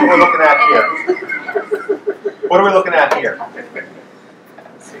 let's see what we're looking at here. What are we looking at here?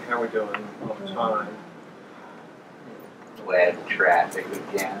 Let's see how we're doing all the time. Web traffic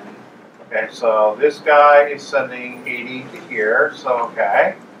again. Okay, so this guy is sending 80 to here, so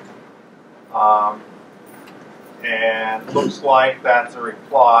okay. And looks like that's a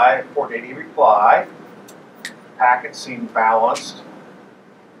reply, a port 80 reply. Packets seem balanced.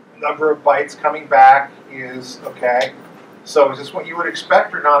 Number of bytes coming back is okay. So is this what you would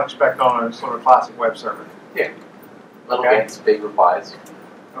expect or not expect on a sort of classic web server? Little Okay. bits, big replies.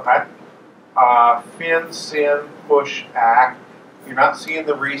 Okay. Fin, sin, push, act. You're not seeing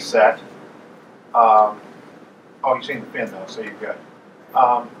the reset. Oh, you're seeing the fin though, so you're good.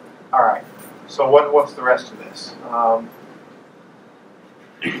 All right. So what's the rest of this? So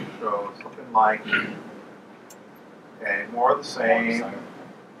it's looking like more of the same.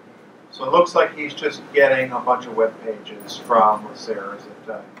 So it looks like he's just getting a bunch of web pages from, let's see, or is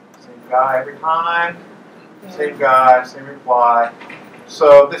it same guy every time? Same guy, same reply.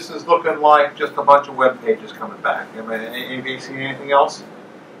 So this is looking like just a bunch of web pages coming back. I mean, anybody see anything else?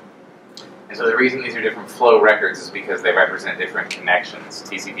 And so the reason these are different flow records is because they represent different connections,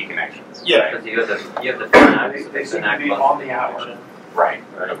 TCP connections. Yeah. Because you have the FNAC, They seem to be on the hour. Right.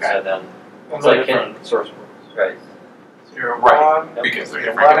 Right. Okay. So then It's like like different source words. right. 0, Right. 1, Because they're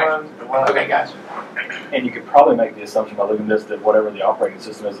different connections. 11. Okay, gotcha. And you could probably make the assumption by looking at this that whatever the operating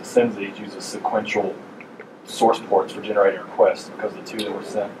system is that sends these uses sequential source ports for generating requests because the 2 that were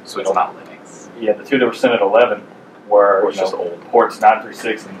sent. So it's not Linux. Yeah, the 2 that were sent at 11 were Or just old. ports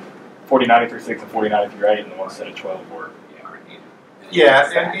 936 and 4093.6 and 4093.8, and the ones sent at 12 were. Yeah,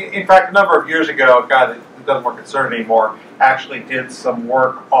 and in fact, a number of years ago, a guy that doesn't work at CERT anymore actually did some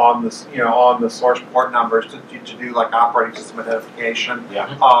work on this, on the source port numbers to do like operating system identification.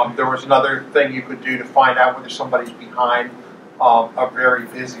 Yeah. There was another thing you could do to find out whether somebody's behind a very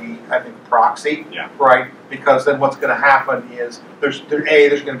busy, I think, proxy. Yeah. Right. Because then what's going to happen is there's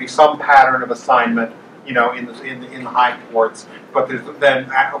going to be some pattern of assignment, in the high ports, but there's then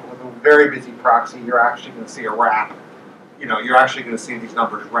with a very busy proxy, you're actually going to see a wrap. You're actually going to see these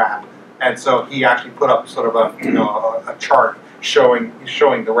numbers wrap. And so he actually put up sort of a chart showing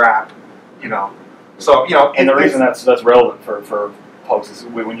the wrap. So And the reason that's relevant for folks is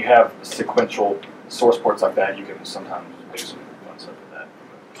when you have sequential source ports like that, you can sometimes do some fun stuff with that.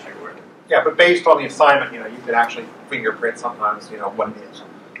 Yeah, but based on the assignment, you can actually fingerprint sometimes, what it is.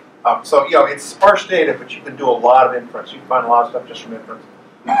 So it's sparse data, but you can do a lot of inference. You can find a lot of stuff just from inference.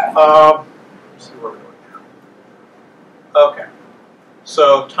 Let's see where we're going now. Okay.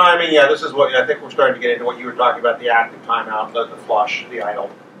 So timing, yeah, this is what I think we're starting to get into what you were talking about, the active timeout, the flush, the idle,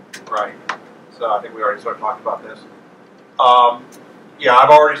 right? So I think we already sort of talked about this. Yeah,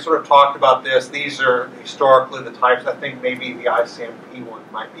 I've already sort of talked about this. These are historically the types. I think maybe the ICMP one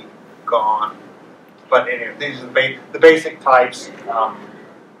might be gone. But anyway, these are the basic types.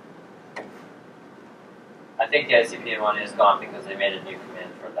 I think the ICP one is gone because they made a new command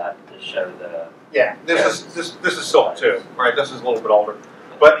for that to show the. Yeah, this is SILT too, right? This is a little bit older.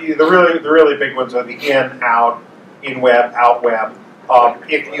 But the really big ones are the in, out, in web, out web.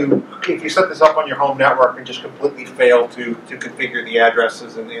 If you set this up on your home network and just completely fail to configure the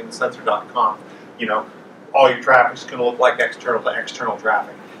addresses in sensor.conf, all your traffic is going to look like external to external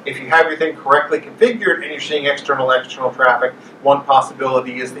traffic. If you have everything correctly configured and you're seeing external traffic, one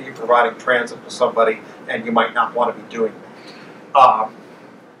possibility is that you're providing transit to somebody and you might not want to be doing that.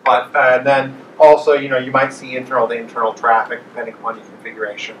 But then also, you might see internal to internal traffic depending upon your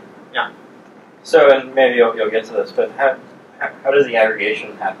configuration. Yeah. So, and maybe you'll get to this, but how does the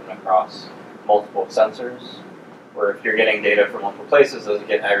aggregation happen across multiple sensors? Where if you're getting data from multiple places, does it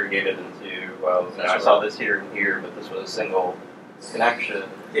get aggregated into, well, I saw this here and here, but this was a single connection?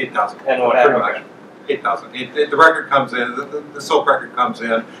 It doesn't. And what happens? It doesn't. The record comes in, the silk record comes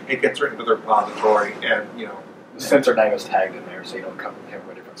in, it gets written to the repository, and the sensor name is tagged in there, so you don't come with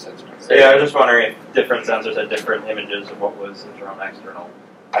a different sensor. So yeah, I was just wondering if different sensors had different images of what was internal and external.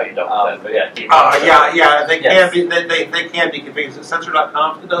 How you double that? But yeah, they can be. They can be configured. Is it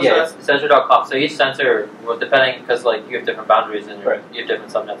sensor.conf that does that? It's sensor.conf. So each sensor, well, depending, because like you have different boundaries and you have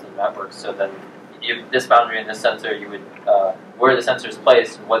different subnets and networks. So then, this boundary and this sensor, you would where the sensor is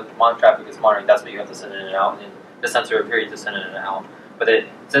placed and what traffic is monitoring. That's what you have to send in and out. And the sensor appears to send in and out. But the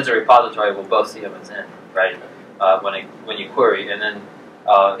sensor repository will both see them as in, right? When you query, and then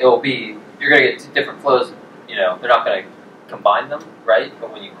it will be you're going to get two different flows. They're not going to combine them, right?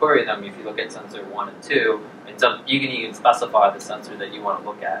 But when you query them, if you look at sensor 1 and 2, you can even specify the sensor that you want to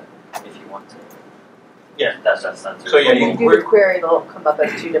look at if you want to. Yeah, that's that sensor. So when you do the query, they'll come up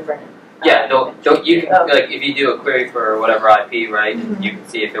as two different. Yeah, you can like if you do a query for whatever IP, right? You can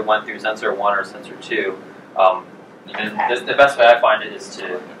see if it went through sensor 1 or sensor 2. And the best way I find it is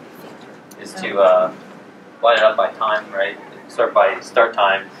to line it up by time, right? Start by start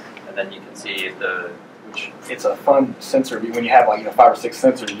time, and then you can see if it's a fun sensor. When you have 5 or 6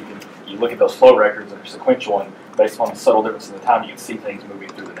 sensors, you look at those flow records and they're sequential, and based on the subtle difference in the time, you can see things moving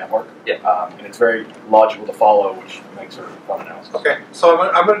through the network. Yeah. And it's very logical to follow, which makes for fun analysis. Okay, so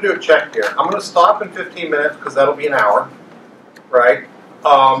I'm going to do a check here. I'm going to stop in 15 minutes because that'll be an hour, right?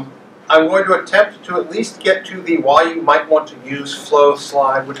 I'm going to attempt to at least get to the why you might want to use flow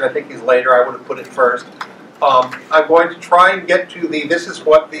slide, which I think is later. I would have put it first. I'm going to try and get to this is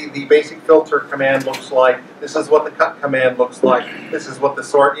what the basic filter command looks like, this is what the cut command looks like, this is what the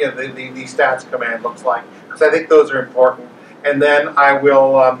sort, the stats command looks like, because I think those are important. And then I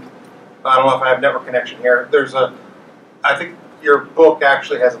will, I don't know if I have network connection here, I think your book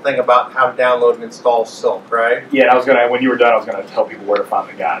actually has a thing about how to download and install Silk, right? Yeah, when you were done, I was going to tell people where to find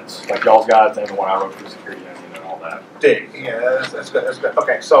the guides, like y'all's guides and the one I wrote for Security Union and all that. Yeah, that's good.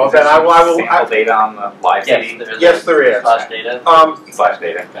 Okay, so then I will. Sample data on the live feed? Yes, there is. Slash data. Slash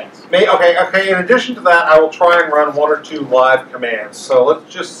data. Thanks. Okay. In addition to that, I will try and run 1 or 2 live commands. So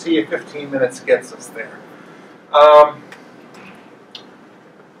let's just see if 15 minutes gets us there.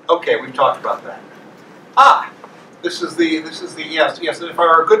 Okay, we've talked about that. This is the yes. If I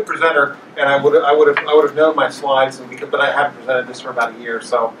were a good presenter, and I would have known my slides, but I haven't presented this for about a year,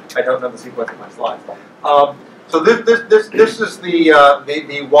 so I don't know the sequence of my slides. So this is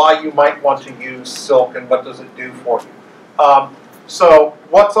the why you might want to use Silk and what does it do for you. So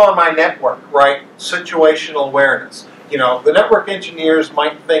what's on my network, right? Situational awareness. The network engineers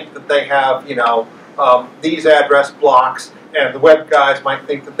might think that they have these address blocks, and the web guys might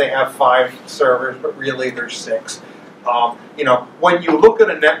think that they have 5 servers, but really there's 6. When you look at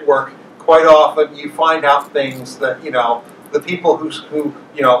a network, quite often you find out things that the people who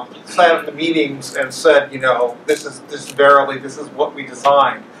sat at the meetings and said, this is what we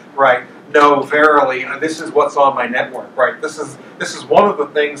designed, right? No, verily, this is what's on my network, right? This is one of the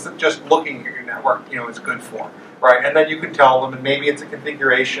things that just looking at your network, is good for, right? And then you can tell them, and maybe it's a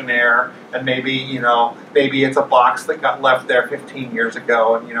configuration error, and maybe maybe it's a box that got left there 15 years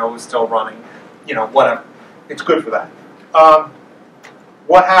ago and is still running, whatever. It's good for that.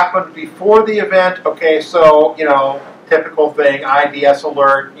 What happened before the event? Okay, so typical thing, IDS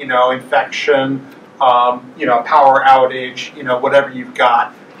alert, infection, power outage, whatever you've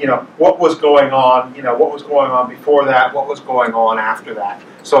got. What was going on? What was going on before that? What was going on after that?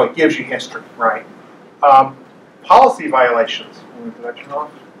 So it gives you history, right? Policy violations. Did I turn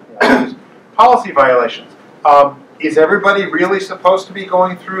off? Yeah. Policy violations. Is everybody really supposed to be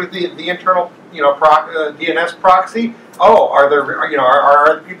going through the internal, DNS proxy? Oh, are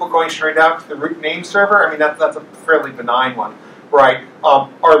other people going straight out to the root name server? I mean, that's a fairly benign one, right? Are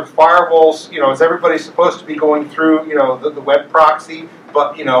the firewalls, is everybody supposed to be going through, the web proxy?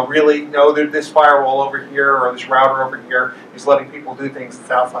 But really, no, this firewall over here or this router over here is letting people do things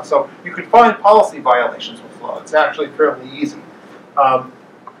that's outside. So you could find policy violations with Flow. It's actually fairly easy.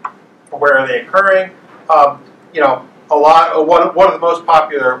 Where are they occurring? one of the most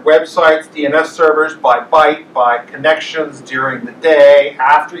popular websites, DNS servers by byte, by connections during the day,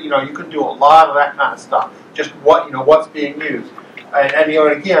 after, you can do a lot of that kind of stuff. Just what's being used. And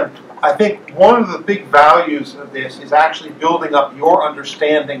again, I think one of the big values of this is actually building up your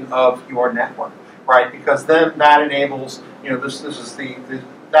understanding of your network, right? Because then that enables,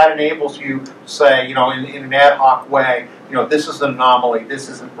 that enables you to say, in an ad hoc way, this is an anomaly, this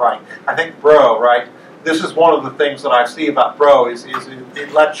isn't right. I think Bro, right? This is one of the things that I see about Bro is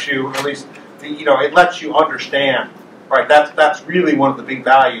it lets you, at least, it lets you understand, right? That's really one of the big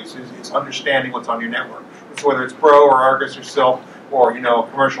values is understanding what's on your network. It's whether it's Bro or Argus or Silk or a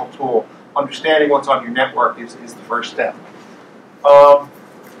commercial tool. Understanding what's on your network is the first step.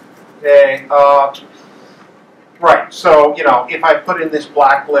 Right. So if I put in this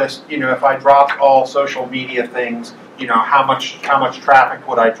blacklist, if I dropped all social media things, how much traffic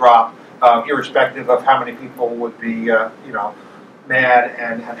would I drop? Irrespective of how many people would be, mad,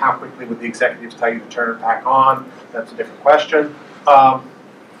 and how quickly would the executives tell you to turn it back on? That's a different question.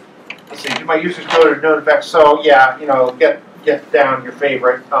 Let's see. Do my users go to known effects? So yeah, get down your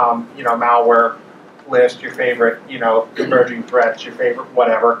favorite, malware list, your favorite, emerging threats, your favorite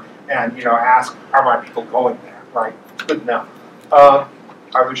whatever, and ask, are my people going there? Right. It's good to know. Are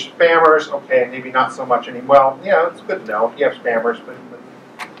there spammers? Okay, maybe not so much anymore. Well, yeah, it's good to know if you have spammers, but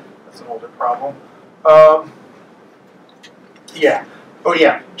that's an older problem. Yeah. Oh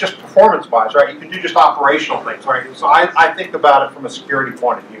yeah, just performance-wise, right? You can do just operational things, right? So I think about it from a security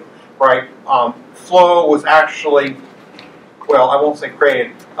point of view, right? Flow was actually, well, I won't say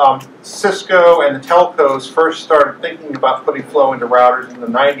created. Cisco and the telcos first started thinking about putting Flow into routers in the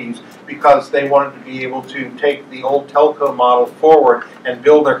 90s because they wanted to be able to take the old telco model forward and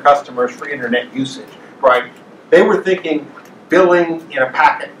bill their customers for internet usage, right? They were thinking billing in a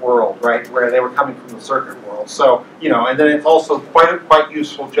packet world, right, where they were coming from the circuit world. So, and then it's also quite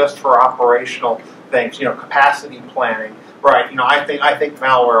useful just for operational things, capacity planning, right? I think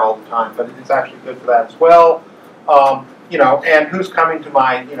malware all the time, but it's actually good for that as well. And who's coming to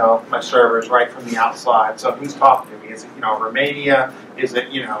my, my servers right from the outside? So who's talking to me? Is it, Romania? Is it,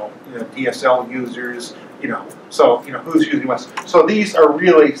 DSL users? So who's using us? So these are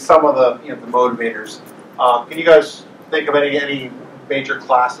really some of the, the motivators. Can you guys think of any major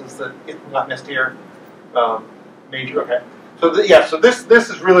classes that got missed here? Major, okay. So so this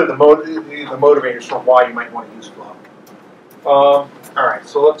is really the motivators for why you might want to use Flow. All right,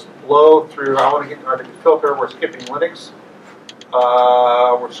 so let's blow through. I want to get our filter. We're skipping Linux.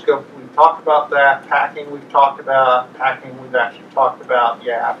 We've talked about that. Packing we've talked about. Packing we've actually talked about.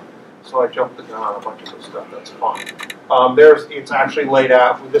 Yeah. So I jumped the gun on a bunch of this stuff. That's fine. It's actually laid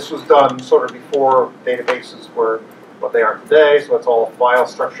out. This was done sort of before databases were what they are today. So it's all file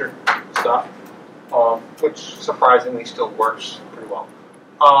structured stuff, which surprisingly still works pretty well.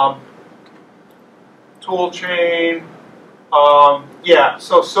 Tool chain. Yeah,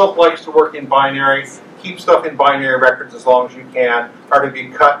 so Silk likes to work in binary. Keep stuff in binary records as long as you can.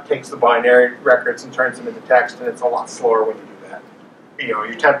 RW cut takes the binary records and turns them into text, and it's a lot slower when you do that.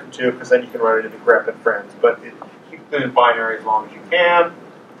 You're tempted to, because then you can run it into grep and friends, but keep them in binary as long as you can.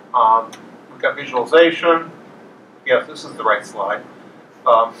 We've got visualization. Yes, this is the right slide.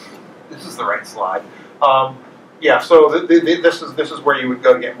 This is the right slide. Yeah, so this is where you would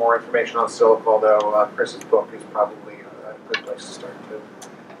go to get more information on Silk, although Chris's book is probably a good place to start too.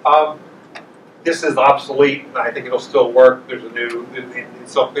 This is obsolete. I think it'll still work. There's a new,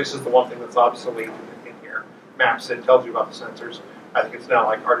 so this is the one thing that's obsolete in here. Maps it, tells you about the sensors. I think it's now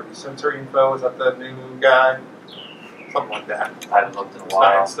like RW sensor info. Is that the new guy? Something like that. I haven't looked in a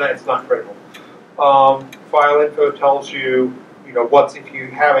while. It's not critical. File info tells you, if you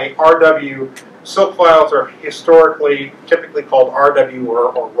have a RW, Silk files are typically called RW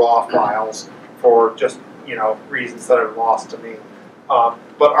or raw files for just, reasons that are lost to me.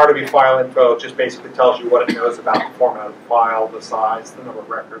 But RW file info just basically tells you what it knows about the format of the file, the size, the number of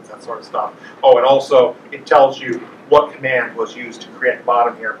records, that sort of stuff. Oh, and also it tells you what command was used to create the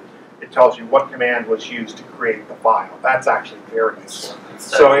bottom here. It tells you what command was used to create the file. That's actually very useful.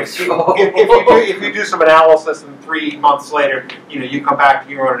 So if you do some analysis and 3 months later, you come back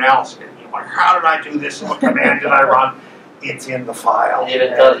to your own analysis and you're like, how did I do this? What command did I run? It's in the file. It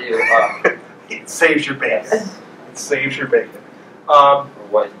even tells you it saves your bacon. It saves your bacon.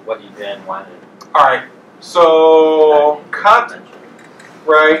 What you did and when. All right. So cut,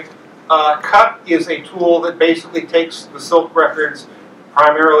 right? Cut is a tool that basically takes the Silk records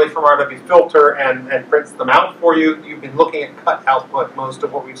primarily from RW filter and prints them out for you. You've been looking at cut output. Most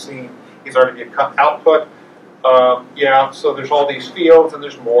of what we've seen is RW cut output. Yeah, so there's all these fields and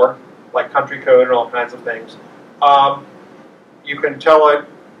there's more, like country code and all kinds of things. You can tell it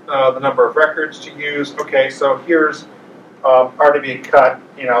the number of records to use. Okay, so here's RWA cut.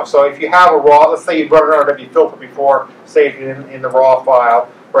 You know, so if you have a raw, let's say you've run an RWA filter before, saved it in the raw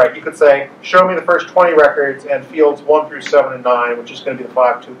file, right? You could say, show me the first 20 records and fields 1 through 7 and 9, which is going to be the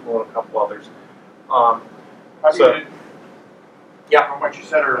 5 tuple and a couple others. From what you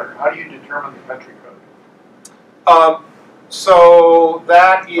said earlier, how do you determine the country code? So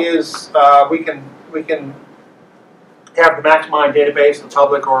that is we can have the Maxmind database, the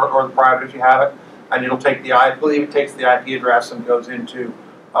public or the private if you have it, and it'll take the I believe it takes the IP address and goes into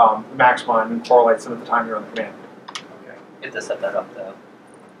the Maxmind and correlates them at the time you're on the command. Okay. You have to set that up though.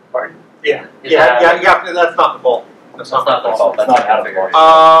 Pardon? Yeah, Is yeah, that- yeah. That's not the default. That's not the default. That's not not out of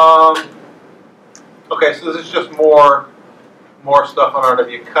configuration. Okay, so this is just more stuff on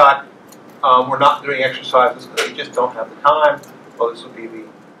RW cut. We're not doing exercises because we just don't have the time. Well, this will be the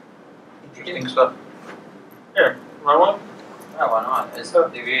interesting stuff. Here, run one? Yeah, why not? It's the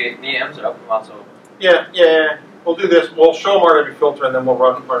VMs are up and also. Yeah. We'll do this. We'll show them RW filter and then we'll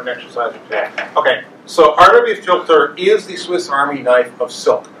run an exercise or two. Okay, so RW filter is the Swiss Army knife of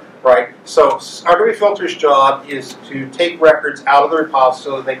silk, right? So RW filter's job is to take records out of the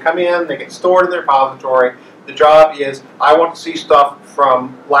repository. So they come in, they get stored in the repository. The job is, I want to see stuff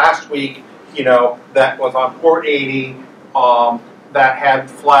from last week, you know, that was on port 80, that had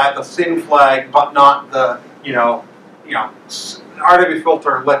the SYN flag, but not the, you know, RW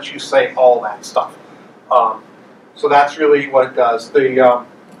filter lets you say all that stuff. So that's really what it does. So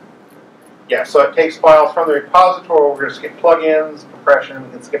it takes files from the repository. We're going to skip plugins, compression. We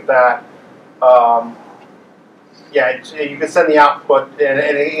can skip that. You can send the output, and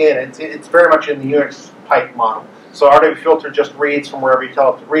again, it's very much in the Unix pipe model. So RW filter just reads from wherever you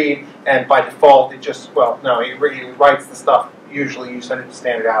tell it to read, and by default, it just it writes the stuff. Usually, you send it to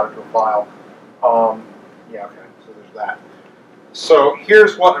standard out into a file. Okay, so there's that. So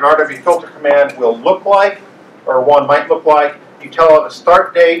here's what an RW filter command will look like, or one might look like. You tell it a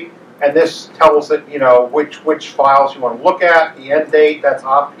start date, and this tells it, which files you want to look at. The end date, that's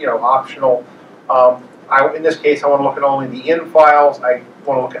optional. In this case, I want to look at only the in files. I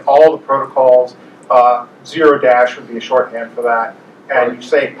want to look at all the protocols. 0- would be a shorthand for that. And you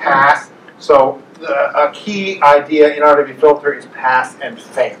say pass. So a key idea in RW filter is pass and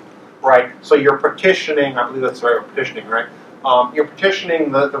fail, right? So you're partitioning. I believe that's right. Partitioning, right? You're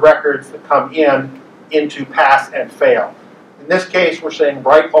partitioning the records that come into pass and fail. In this case, we're saying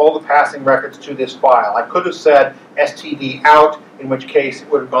write all the passing records to this file. I could have said std out, in which case it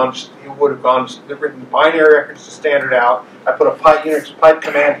would have gone written binary records to standard out. I put a Unix pipe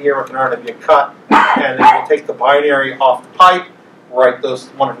command here with an RW cut, and then we'll take the binary off the pipe, write those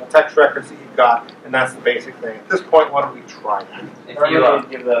wonderful text records that you've got, and that's the basic thing. At this point, why don't we try that? If you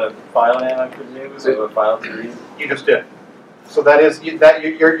give the file name, I presume, so a file to read. You just did. So that is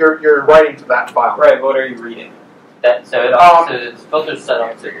you're writing to that file. Right. What are you reading? So it's filtered set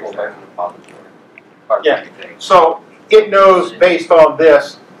up to pull back from the repository. Yeah. So it knows based on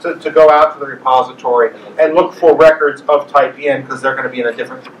this to go out to the repository and look for records of type in because they're going to be in a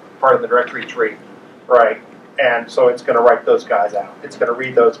different part of the directory tree, right? And so it's going to write those guys out. It's going to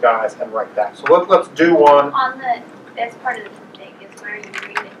read those guys and write that. So let's do one. That's part of the config is where you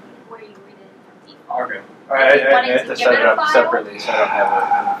read it from default. Okay. I have to set it up separately, so I don't have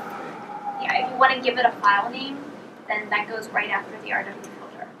a. Yeah, if you want to give it a file name, then that goes right after the RW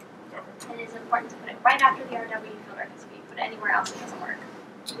filter. And it's important to put it right after the RW filter because if you put it anywhere else, it doesn't work.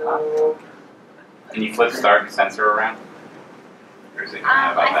 Can you flip start and censor around? Or is it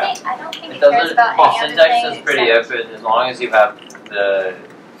about that? I don't think it cares about any other syntax thing. is pretty open as long as you have the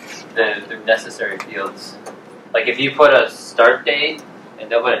necessary fields. Like if you put a start date and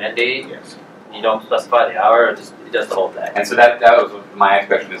don't put an end date, Yes. you don't specify the hour, it does the whole thing. And so that was my next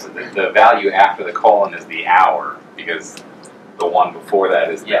question is that the value after the colon is the hour because the one before that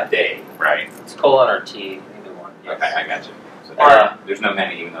is the day, right? It's colon or T, either one. Yes. Okay, I got you. So there's no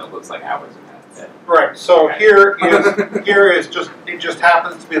many even though it looks like hours and minutes. Right. So Okay. here is just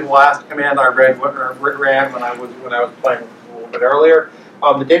happens to be the last command I ran when I was playing a little bit earlier.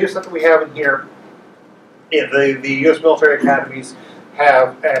 The data set that we have in here, the U.S. military academies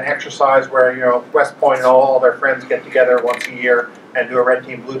have an exercise where West Point and all their friends get together once a year and do a red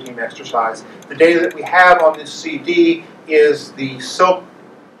team, blue team exercise. The data that we have on this CD is the SILK.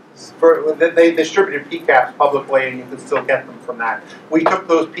 They distributed PCAPs publicly, and you can still get them from that. We took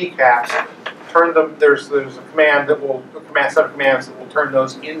those PCAPs, turned them. There's a command set of commands that will turn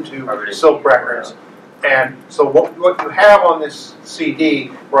those into SILK records. And so what you have on this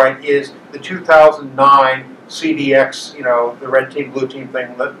CD, right, is the 2009 CDX, the red team, blue team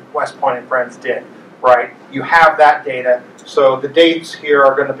thing that West Point and friends did. right? You have that data. So the dates here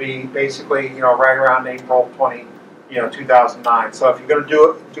are going to be basically, right around April 2009. So if you're going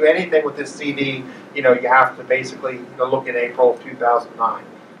to do anything with this CD, you have to basically look at April of 2009.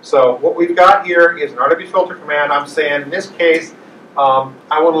 So what we've got here is an RW filter command. I'm saying in this case,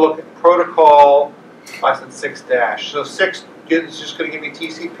 I want to look at protocol. I said 6-. So 6 is just going to give me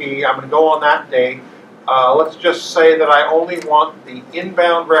TCP. I'm going to go on that date. Let's just say that I only want the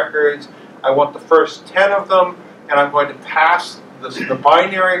inbound records. I want the first 10 of them, and I'm going to pass the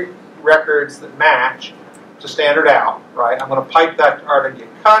binary records that match to standard out, right? I'm going to pipe that to RW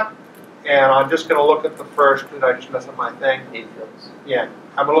cut, and I'm just going to look at the first, did I just mess up my thing? 8 fields. Yeah,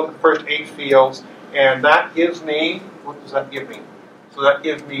 I'm going to look at the first 8 fields, and that gives me, what does that give me? So that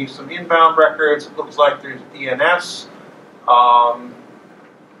gives me some inbound records. It looks like there's DNS. I'm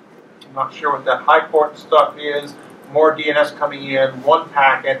not sure what that high port stuff is. More DNS coming in, 1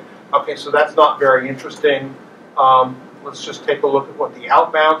 packet. Okay, so that's not very interesting. Let's just take a look at what the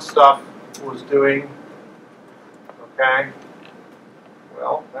outbound stuff was doing. Okay.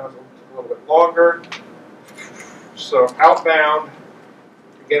 Well, that was a little bit longer. So outbound,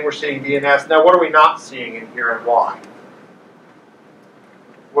 again, we're seeing DNS. Now, what are we not seeing in here and why?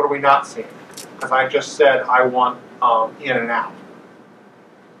 What are we not seeing? Because I just said I want in and out.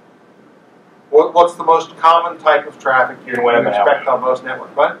 What's the most common type of traffic you expect on most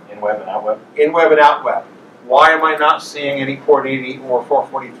networks? What? In web and out web. In web and out web. Why am I not seeing any port 80 or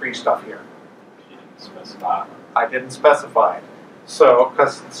 443 stuff here? You didn't specify. I didn't specify it. So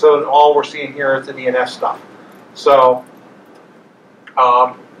all we're seeing here is the DNS stuff. So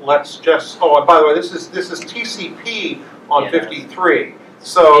let's just. Oh, and by the way, this is TCP on 53.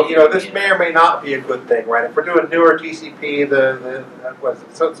 So this may or may not be a good thing, right? If we're doing newer TCP,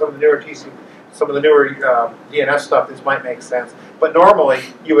 some of the newer DNS stuff, this might make sense. But normally,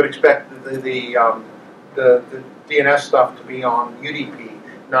 you would expect the DNS stuff to be on UDP,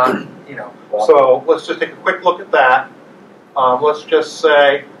 not So let's just take a quick look at that. Let's just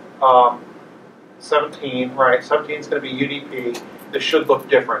say 17, right? 17 is going to be UDP. This should look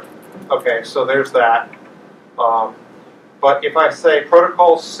different. Okay, so there's that. But if I say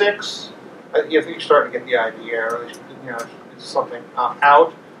protocol 6, I think you're starting to get the idea. Or it's something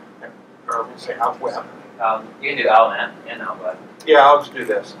out, or we'll say out web. You can do out and out web. Yeah, I'll just do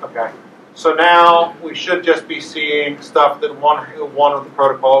this. Okay. So now we should just be seeing stuff that one of the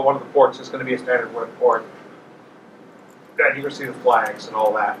protocol, one of the ports is going to be a standard web port. And you can see the flags and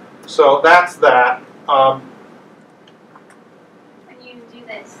all that. So that's that. When you do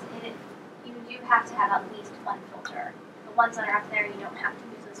this, you do have to have at least one filter. The ones that are up there, you don't have to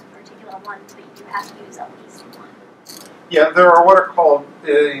use those particular ones, but you do have to use at least one. Yeah, there are what are called,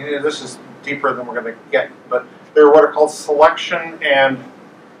 this is deeper than we're going to get, but there are what are called selection and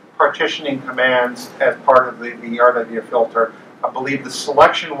partitioning commands as part of the RW filter. I believe the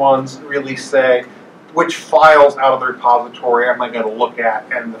selection ones really say which files out of the repository am I going to look at,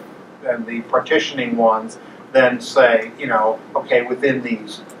 and the partitioning ones then say, okay, within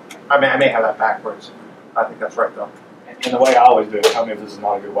these. I may have that backwards. I think that's right, though. And the way I always do it, tell me if this is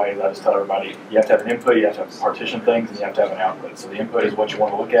not a good way, is I just tell everybody, you have to have an input, you have to have partition things, and you have to have an output. So the input is what you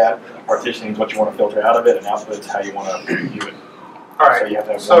want to look at, partitioning is what you want to filter out of it, and output is how you want to view it. All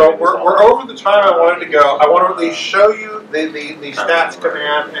right, so we're over the time I wanted to go. I want to at least show you the stats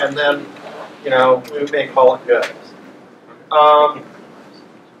command, and then, we may call it good.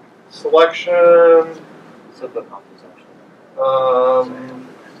 Selection,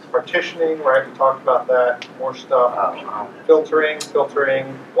 partitioning, right, we talked about that, more stuff. Filtering,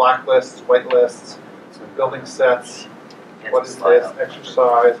 blacklists, whitelists, building sets. What is this?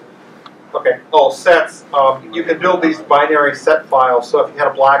 Exercise. Okay, sets. You can build these binary set files, so if you had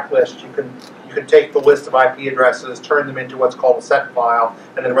a blacklist, you can take the list of IP addresses, turn them into what's called a set file,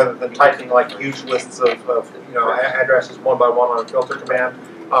 and then rather than typing like huge lists of addresses one by one on a filter command,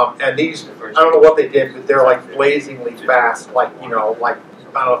 and these, I don't know what they did, but they're like blazingly fast, like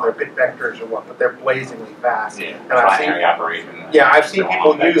I don't know if they're bit vectors or what, but they're blazingly fast. Yeah, and I've seen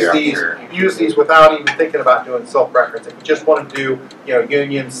people use these without even thinking about doing silk records. If you just want to do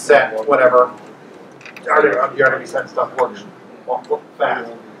union, set, whatever, the RW set stuff works fast.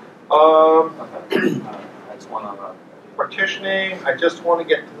 Partitioning, I just want to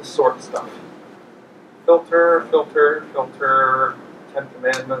get to the sort stuff. Filter, 10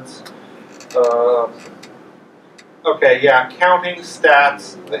 commandments. Okay, yeah, counting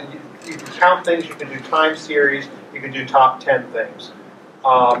stats. You can count things, you can do time series, you can do top 10 things.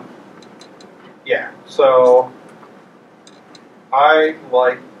 Yeah, so I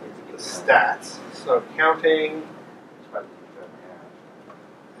like the stats. So counting,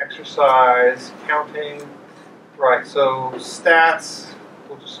 exercise, counting. Right, so stats,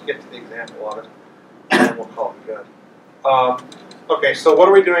 we'll just get to the example of it, and we'll call it good. Okay, so what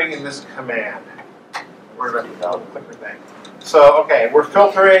are we doing in this command? Where did I click the thing? So, okay, we're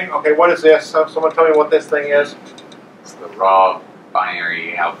filtering. Okay, what is this? So someone tell me what this thing is. It's the raw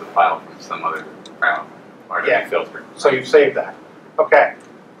binary output file from some other route RWB filter. So you've saved that. Okay.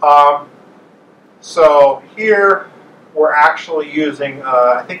 So here we're actually using,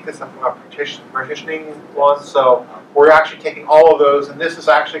 I think this is a partitioning one. So we're actually taking all of those, and this is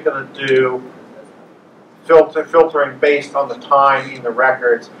actually going to do filtering based on the time in the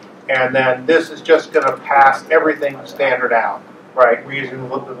records. And then this is just going to pass everything standard out, right? We're using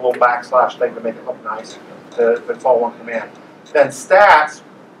the little backslash thing to make it look nice to follow one command. Then stats,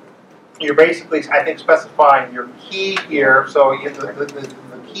 you're basically, I think, specifying your key here. So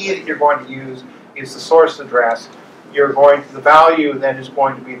the key that you're going to use is the source address. The value then is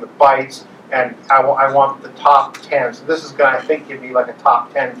going to be the bytes, and I want the top 10. So this is going to, I think, give me like a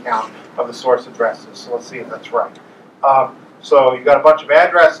top 10 count of the source addresses. So let's see if that's right. So you've got a bunch of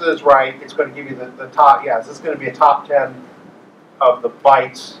addresses, right? It's going to give you the top, this is going to be a top 10 of the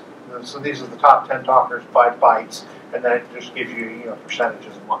bytes. So these are the top 10 talkers by bytes, and then it just gives you,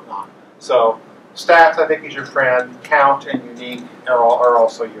 percentages and whatnot. So stats, I think, is your friend. Count and unique are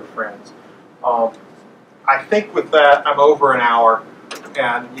also your friends. I think with that, I'm over an hour,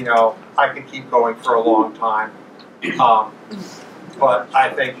 and I could keep going for a long time. But I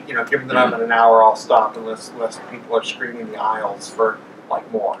think, given that I'm at an hour, I'll stop unless people are screaming the aisles for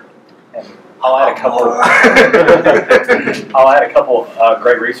more. And I'll add a couple.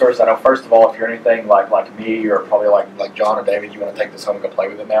 Great resources. I know, first of all, if you're anything like me, or probably like John or David, you want to take this home and go play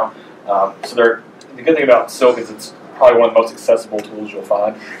with it now. So the good thing about Silk is it's probably one of the most accessible tools you'll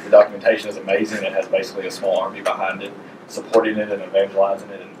find. The documentation is amazing. It has basically a small army behind it, supporting it and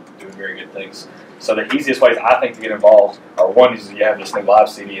evangelizing it and doing very good things. So the easiest ways, I think, to get involved are, one is you have this new live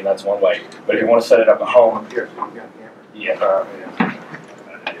CD, and that's one way. But if you want to set it up at home, the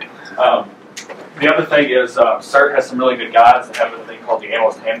other thing is CERT has some really good guides. They have a thing called the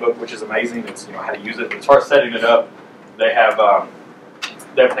Analyst Handbook, which is amazing. It's how to use it. But as far as setting it up, they have a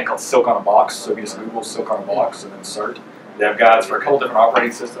thing called Silk on a Box. So if you just Google Silk on a Box and then CERT, they have guides for a couple different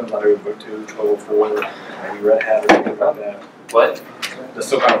operating systems. I know Ubuntu, 12.04, maybe Red Hat or something like that. What? The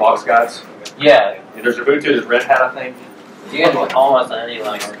Silk on a Box guides. Yeah. There's Ubuntu, there's Red Hat, I think. You can almost any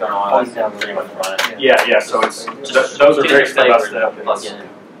Linux going on. Pretty much run it. Yeah. So it's those are very step by step.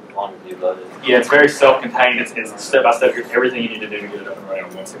 Yeah, it's very self-contained. It's step by step. Everything you need to do to get it up and running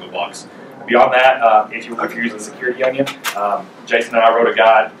on one single box. Beyond that, if you're using Security Onion, Jason and I wrote a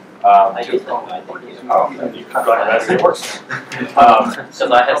guide. I use that. It works.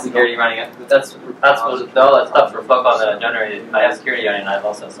 So I have security running it. That's all that stuff for FloCon that I generated. I have security on it, and I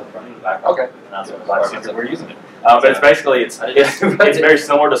also have stuff running in the background. Okay. And that's what we're using it. But it's basically it's very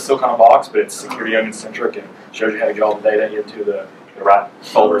similar to Silk on a Box, but it's Security Onion centric and shows you how to get all the data into the right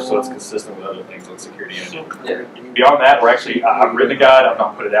folder so it's consistent with other things like Security Onion. Yeah. Beyond that, I've written a guide. I've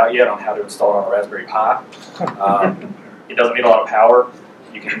not put it out yet on how to install it on a Raspberry Pi. It doesn't need a lot of power.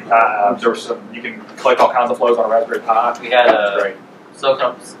 You can you can collect all kinds of flows on a Raspberry Pi. We had a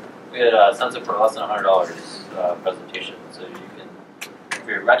Sensor for less than $100 presentation, so you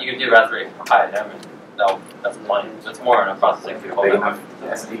can do Raspberry Pi at home, and that's plenty. That's more in a processing fee.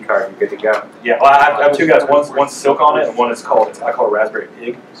 SD card, you're good to go. Yeah, well, I have two guys. One's Silk on it, and one is I call it Raspberry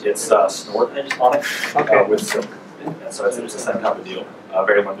Pig. It's Snort on it with Silk. And so it's the same type of deal.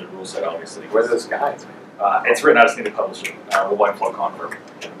 Very limited rule set, obviously. Where's those guys? It's written. I just need to publish it. We'll blame FloCon for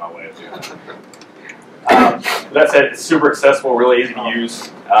getting my way of doing it. That said, it's super accessible, really easy to use.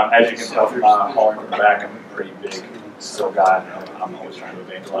 As you can tell from my hauling from the back, I'm a pretty big Silk guy. I'm always trying to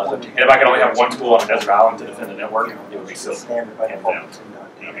evangelize it. And if I could only have one tool on a desert island to defend the network, it would be Silk. Hands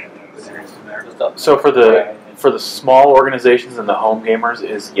down. So for the small organizations and the home gamers,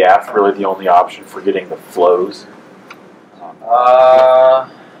 is YAF really the only option for getting the flows?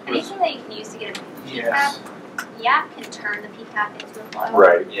 Anything that you can use to get a PCAP, YAF can turn the PCAP into a flow.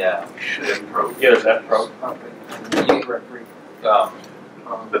 Right. Yeah. There's that pro.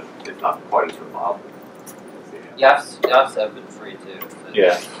 But it's not quite as reliable. YAFs have been free too. So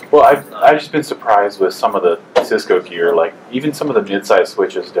Yeah. Well, I've just been surprised with some of the Cisco gear. Like even some of the mid-size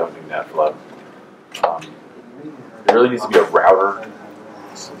switches don't do that flow. There really needs to be a router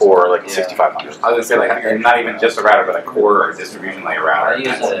or like a 6500. I was gonna say and not even just a router, but a core or a distribution layer router. I use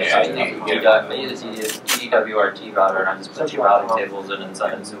EWRT router, and I just put two routing tables in and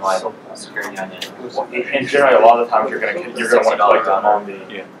send into my Security Onion. And generally, a lot of the times you're gonna want to collect them on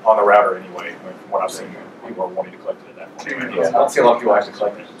the router anyway. From what I've seen. people are wanting to collect it at that point. I don't see a lot of people actually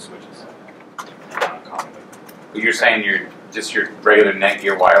collecting from switches. You're saying your regular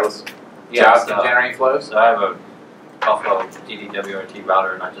Netgear wireless job can generate flows? So I have a Buffalo DDWRT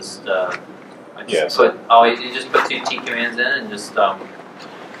router, and I just Yes. put you just put 2 T commands in, and just I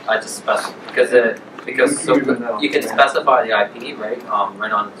just specify because so you can specify the IP right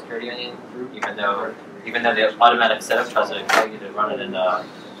right on the security union, even though the automatic setup tries to tell you to run it in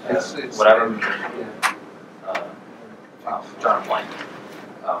whatever. Drawing a blank.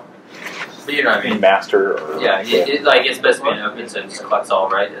 But you know what I mean. Master or Yeah, it's supposed to be an open, so it just collects all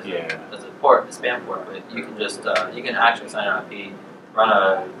right as a port, a spam port. But you can just you can actually assign an IP, run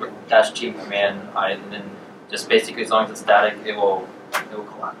a -G command, and then just basically as long as it's static, it will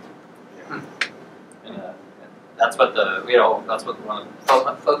collect. And, that's what that's what one of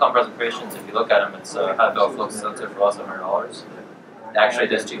the FloCon presentations. If you look at them, it's how to build a flow sensor for less than $100. Actually,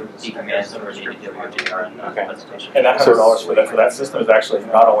 those 2 T commands for DDWRT are in the presentation. And that $100 for that system is actually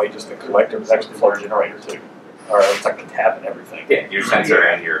not only just the collector, it's actually the flow generator too. Or it's like the tap and everything. Yeah, your sensor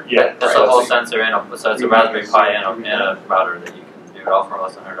and your That's a whole sensor so it's a Raspberry Pi and a router that you can do it all for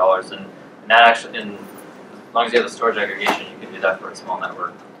less than $100. And that actually, as long as you have the storage aggregation, you can do that for a small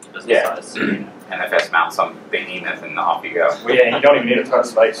network business size. NFS mount some behemoth and off you go. Well, yeah, and you don't even need a ton of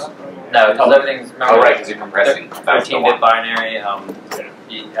space. No, because everything's right, because you're compressing 13-bit binary.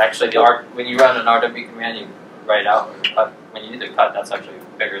 When you run an RW command, you write out cut. When you do the cut, that's actually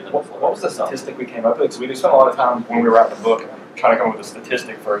bigger than the flow. What was the statistic we came up with? Because we spent a lot of time when we were writing the book trying to come up with a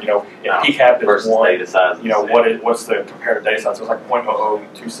statistic for if PCAP is 1, data size. What's the comparative data size? So it's like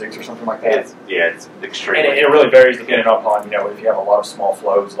 0.0026 or something like that. It's extremely. And it really varies depending upon if you have a lot of small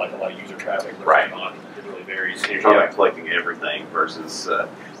flows, like a lot of user traffic. Right. Not, it really varies. You're talking about collecting everything versus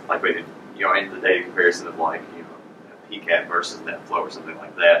like we did, in the data comparison of PCAP versus NetFlow or something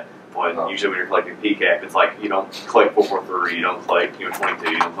like that. Usually when you're collecting PCAP, it's like you don't collect 443, you don't collect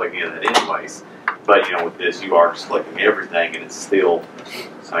 22, you don't collect any of that anyways. But with this, you are just collecting everything, and it's still,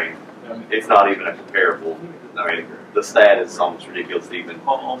 it's not even a comparable. The stat is almost ridiculous to even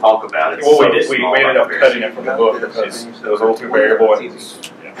talk about it. Well, we ended up cutting it from the book because it was a little too variable. And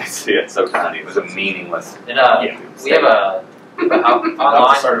it's so tiny. It was a meaningless. And we have a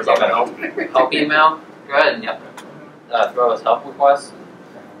online help email. Go ahead and throw us help requests.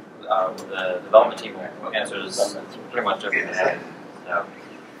 The development team answers pretty much everything. So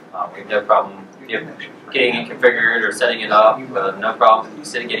we have no problem getting it configured or setting it up. No problem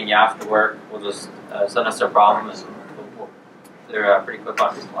getting you after work. We'll just send us their problem, and they're pretty quick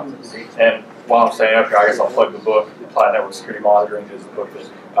on responses. And while I'm staying up here, I guess I'll plug the book. Applied Network Security Monitoring is the book that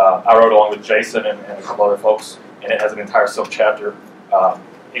I wrote along with Jason and a couple other folks, and it has an entire Silk chapter.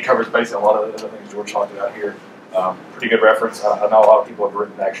 It covers basically a lot of the things George talked about here. Pretty good reference. I know a lot of people have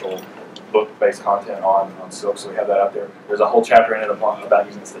written actual book-based content on Silk, so we have that out there. There's a whole chapter in it about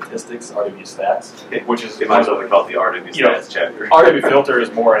using statistics, RW stats, which is it might as well be called the RW stats chapter. RW filter is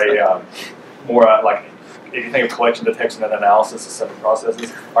more like if you think of collection, detection, and analysis as separate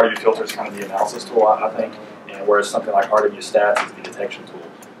processes. RW filter is kind of the analysis tool, I think, and whereas something like RW stats is the detection tool,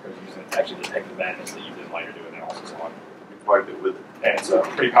 where you're using it to actually detect the badness that you then later do analysis on. Quite a bit with it. And it's a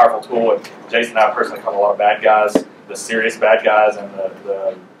pretty powerful tool. And Jason and I personally caught a lot of bad guys, the serious bad guys and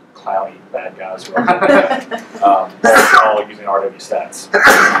the clowny bad guys who are all using RW stats.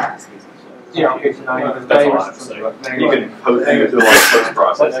 Yeah, okay, so now you That's all I have to say. You can do a lot of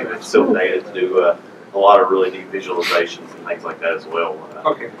post-processing with Silk data to do a lot of really neat visualizations and things like that as well.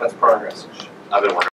 Okay, that's progress. I've been working